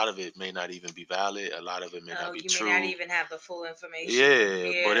 so a lot of it may not even be valid. A lot of it may not be You true. may not even have the full information.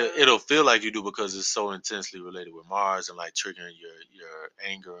 Yeah, but it'll feel like you do because it's so intensely related with Mars and like triggering your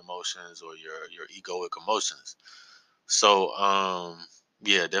anger emotions or your egoic emotions. So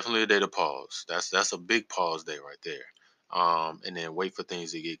yeah, definitely a day to pause. That's a big pause day right there. And then wait for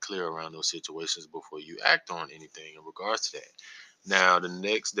things to get clear around those situations before you act on anything in regards to that. Now the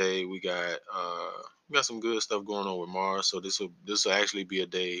next day we got some good stuff going on with Mars. So this will actually be a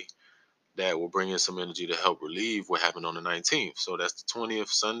day that will bring in some energy to help relieve what happened on the 19th. So that's the 20th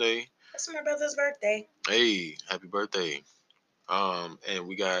Sunday. That's my brother's birthday. Hey, happy birthday. And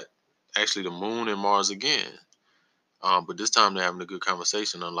we got actually the moon and Mars again. But this time they're having a good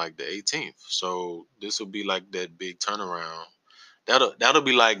conversation, unlike the 18th. So this will be like that big turnaround. That'll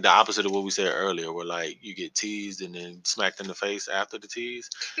be like the opposite of what we said earlier, where like you get teased and then smacked in the face after the tease.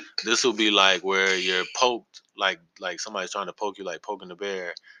 This will be like where you're poked, like somebody's trying to poke you, like poking the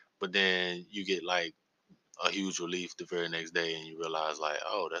bear, but then you get like a huge relief the very next day, and you realize like,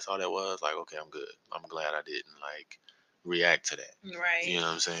 oh, that's all that was. Like, okay, I'm good. I'm glad I didn't like react to that. Right. You know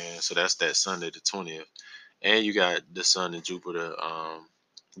what I'm saying? So that's that Sunday the 20th. And you got the Sun and Jupiter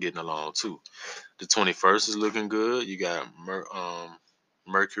getting along too. The 21st is looking good. You got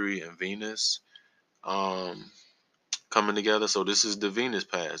Mercury and Venus um, coming together. So this is the Venus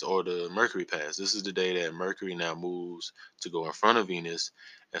pass or the Mercury pass. This is the day that Mercury now moves to go in front of Venus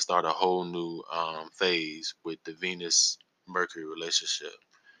and start a whole new phase with the Venus Mercury relationship.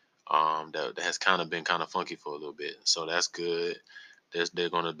 That has kind of been kind of funky for a little bit. So that's good. They're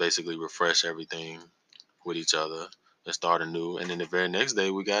going to basically refresh everything with each other and start anew. And then the very next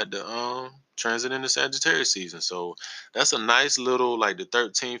day we got the transit into Sagittarius season. So that's a nice little like the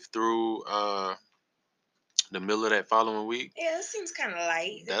 13th through the middle of that following week. Yeah, that seems kind of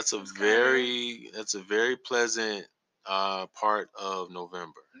light. That's a very pleasant part of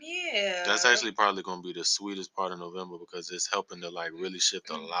November. Yeah. That's actually probably gonna be the sweetest part of November because it's helping to like really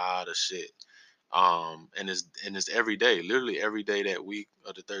shift a lot of shit. And it's every day, literally every day that week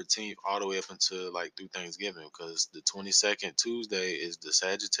of the 13th, all the way up until like through Thanksgiving, because the 22nd Tuesday is the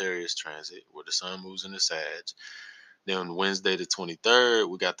Sagittarius transit where the sun moves into Sag. Then Wednesday the 23rd,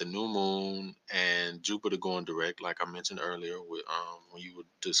 we got the new moon and Jupiter going direct, like I mentioned earlier, with when you were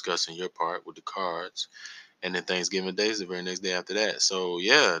discussing your part with the cards. And then Thanksgiving Day is the very next day after that. So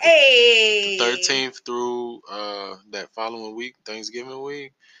yeah, the 13th through that following week, Thanksgiving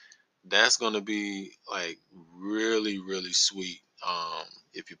week, that's gonna be like really, really sweet.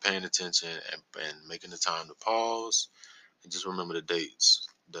 If you're paying attention and making the time to pause and just remember the dates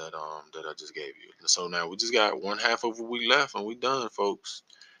that I just gave you. And so now we just got one half of a week left and we done, folks.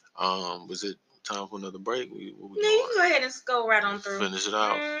 Was it time for another break? What we no, you can go ahead and go right on through. Finish it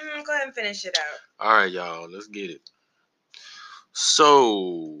out. Go ahead and finish it out. All right, y'all, let's get it.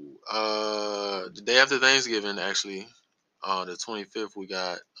 So, the day after Thanksgiving, actually, the 25th, we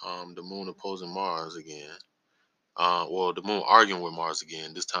got the moon opposing Mars again. Well, the moon arguing with Mars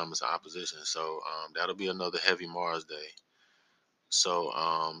again. This time it's opposition. So that'll be another heavy Mars day. So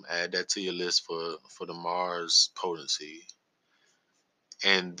add that to your list for the Mars potency.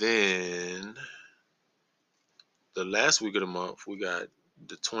 And then the last week of the month, we got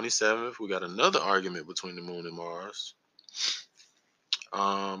the 27th. We got another argument between the moon and Mars.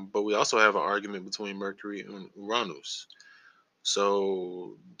 But we also have an argument between Mercury and Uranus.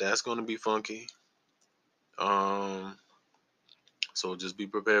 So that's going to be funky. So just be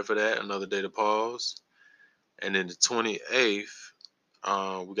prepared for that. Another day to pause. And then the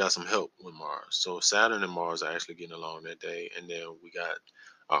 28th, we got some help with Mars. So Saturn and Mars are actually getting along that day. And then we got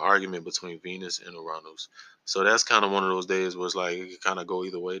an argument between Venus and Uranus. So that's kind of one of those days where it's like it can kind of go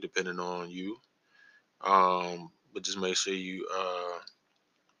either way depending on you. But just make sure you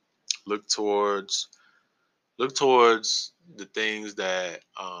look towards the things that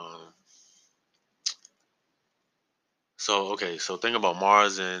so think about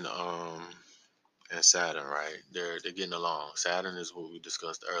Mars and Saturn, right? They're getting along. Saturn is what we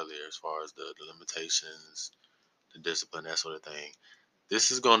discussed earlier as far as the limitations, the discipline, that sort of thing. This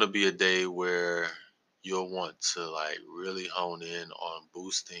is going to be a day where you'll want to like really hone in on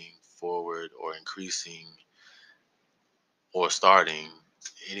boosting forward or increasing or starting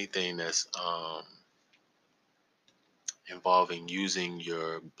anything that's involving using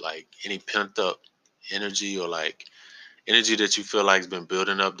your like any pent up energy, or like energy that you feel like has been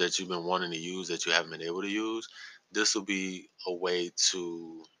building up that you've been wanting to use that you haven't been able to use, this will be a way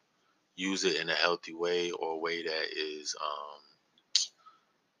to use it in a healthy way, or a way that is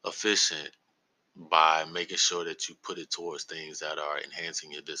efficient, by making sure that you put it towards things that are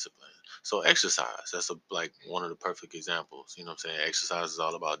enhancing your discipline. So exercise, that's like one of the perfect examples. You know what I'm saying? Exercise is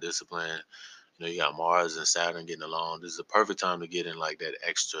all about discipline. You know, you got Mars and Saturn getting along. This is the perfect time to get in like that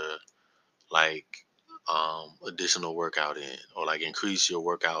extra, like additional workout in, or like increase your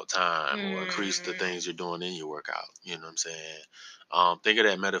workout time, or increase the things you're doing in your workout. You know what I'm saying? Think of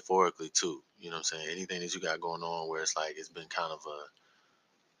that metaphorically too. You know what I'm saying? Anything that you got going on where it's like it's been kind of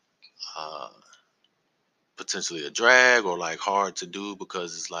a potentially a drag, or like hard to do,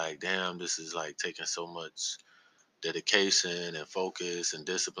 because it's like, damn, this is like taking so much dedication and focus and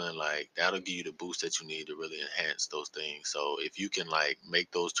discipline, like that'll give you the boost that you need to really enhance those things. So if you can like make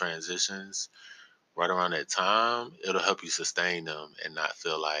those transitions right around that time, it'll help you sustain them and not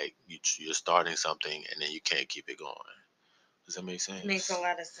feel like you're starting something and then you can't keep it going. Does that make sense? Makes a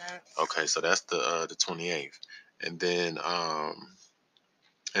lot of sense. Okay, so that's the 28th. And then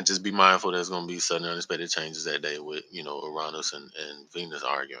and just be mindful there's going to be sudden unexpected changes that day with, you know, Uranus and Venus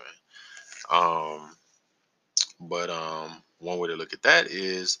arguing. But one way to look at that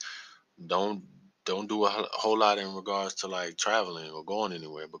is don't don't do a whole lot in regards to like traveling or going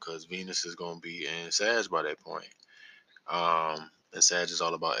anywhere, because Venus is going to be in Sag by that point. And Sag is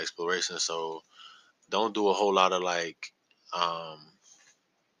all about exploration, so don't do a whole lot of like um,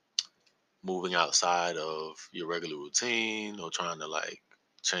 moving outside of your regular routine, or trying to like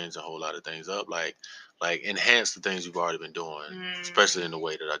change a whole lot of things up. Like enhance the things you've already been doing, especially in the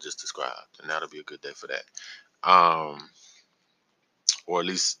way that I just described, and that'll be a good day for that. Um, or at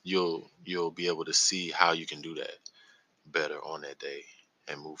least you'll be able to see how you can do that better on that day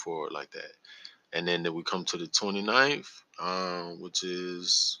and move forward like that. And then we come to the 29th, which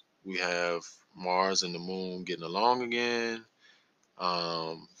is we have Mars and the Moon getting along again.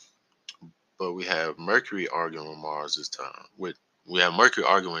 Um, but we have Mercury arguing with Mars this time. We have Mercury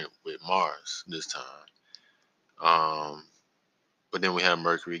arguing with Mars this time. But then we have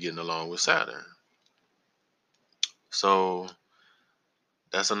Mercury getting along with Saturn. So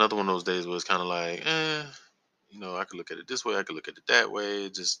that's another one of those days where it's kind of like, you know, I could look at it this way, I could look at it that way.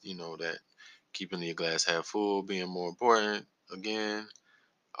 Just, you know, that keeping your glass half full being more important again.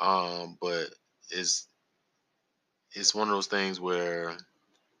 But it's it's one of those things where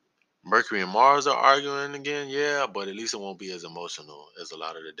Mercury and Mars are arguing again, yeah, but at least it won't be as emotional as a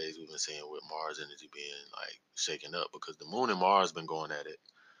lot of the days we've been seeing with Mars energy being like shaken up, because the Moon and Mars been going at it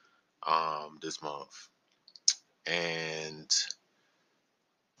this month. And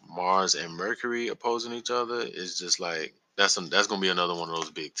Mars and Mercury opposing each other is just like that's gonna be another one of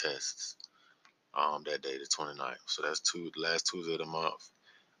those big tests. That day, the 29th. So that's the last Tuesday of the month.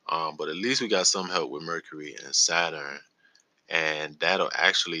 But at least we got some help with Mercury and Saturn, and that'll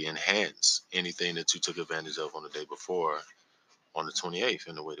actually enhance anything that you took advantage of on the day before, on the 28th,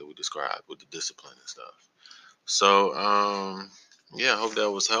 in the way that we described with the discipline and stuff. So yeah, I hope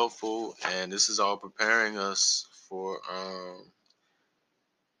that was helpful, and this is all preparing us for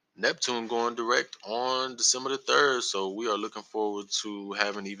Neptune going direct on December the 3rd. So we are looking forward to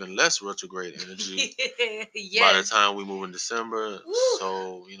having even less retrograde energy by the time we move in December. Woo.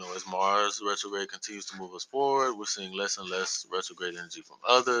 So, you know, as Mars retrograde continues to move us forward, we're seeing less and less retrograde energy from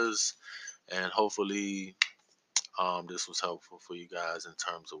others. And hopefully this was helpful for you guys in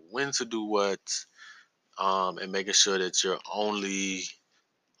terms of when to do what, and making sure that you're only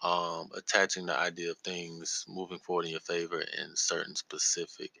attaching the idea of things moving forward in your favor in certain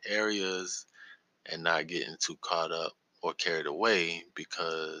specific areas, and not getting too caught up or carried away,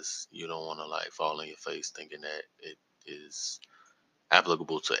 because you don't want to like fall on your face thinking that it is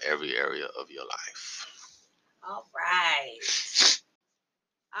applicable to every area of your life. All right.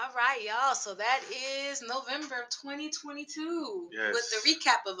 All right, y'all. So that is November of 2022 Yes. with the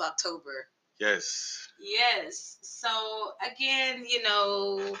recap of October. Yes. Yes. So again, you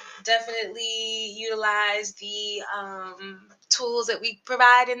know, definitely utilize the tools that we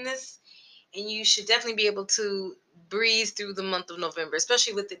provide in this, and you should definitely be able to breeze through the month of November,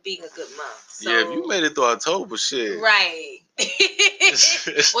 especially with it being a good month. So, yeah, if you made it through October, shit. Right.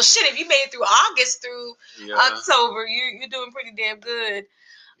 Well, shit, if you made it through August through October, you're doing pretty damn good.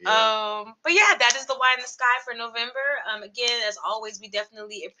 Yeah. But yeah, that is the wine in the sky for November. Again, as always, we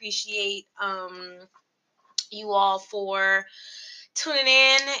definitely appreciate you all for tuning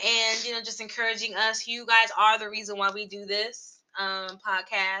in and, you know, just encouraging us. You guys are the reason why we do this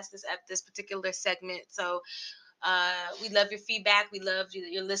podcast, this particular segment. So We love your feedback. We love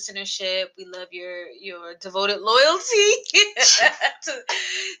your listenership. We love your devoted loyalty to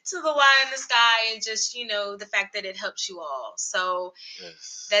the Wine in the Sky, and just the fact that it helps you all. So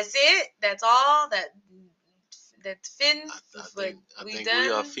Yes. that's it. That's all. That's Finn. I But think done. we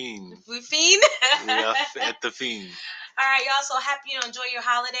are fiends. We fiend. We are at the fiend. All right, y'all. So happy to enjoy your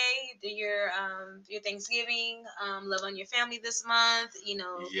holiday, your Thanksgiving. Love on your family this month.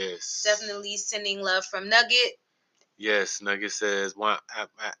 Yes. Definitely sending love from Nugget. Yes, Nugget says, "Why?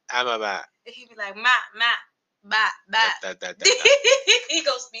 He be like, bye. He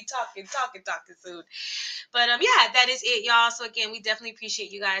goes to be talking soon. But yeah, that is it, y'all. So again, we definitely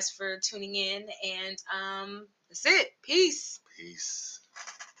appreciate you guys for tuning in, and that's it. Peace. Peace.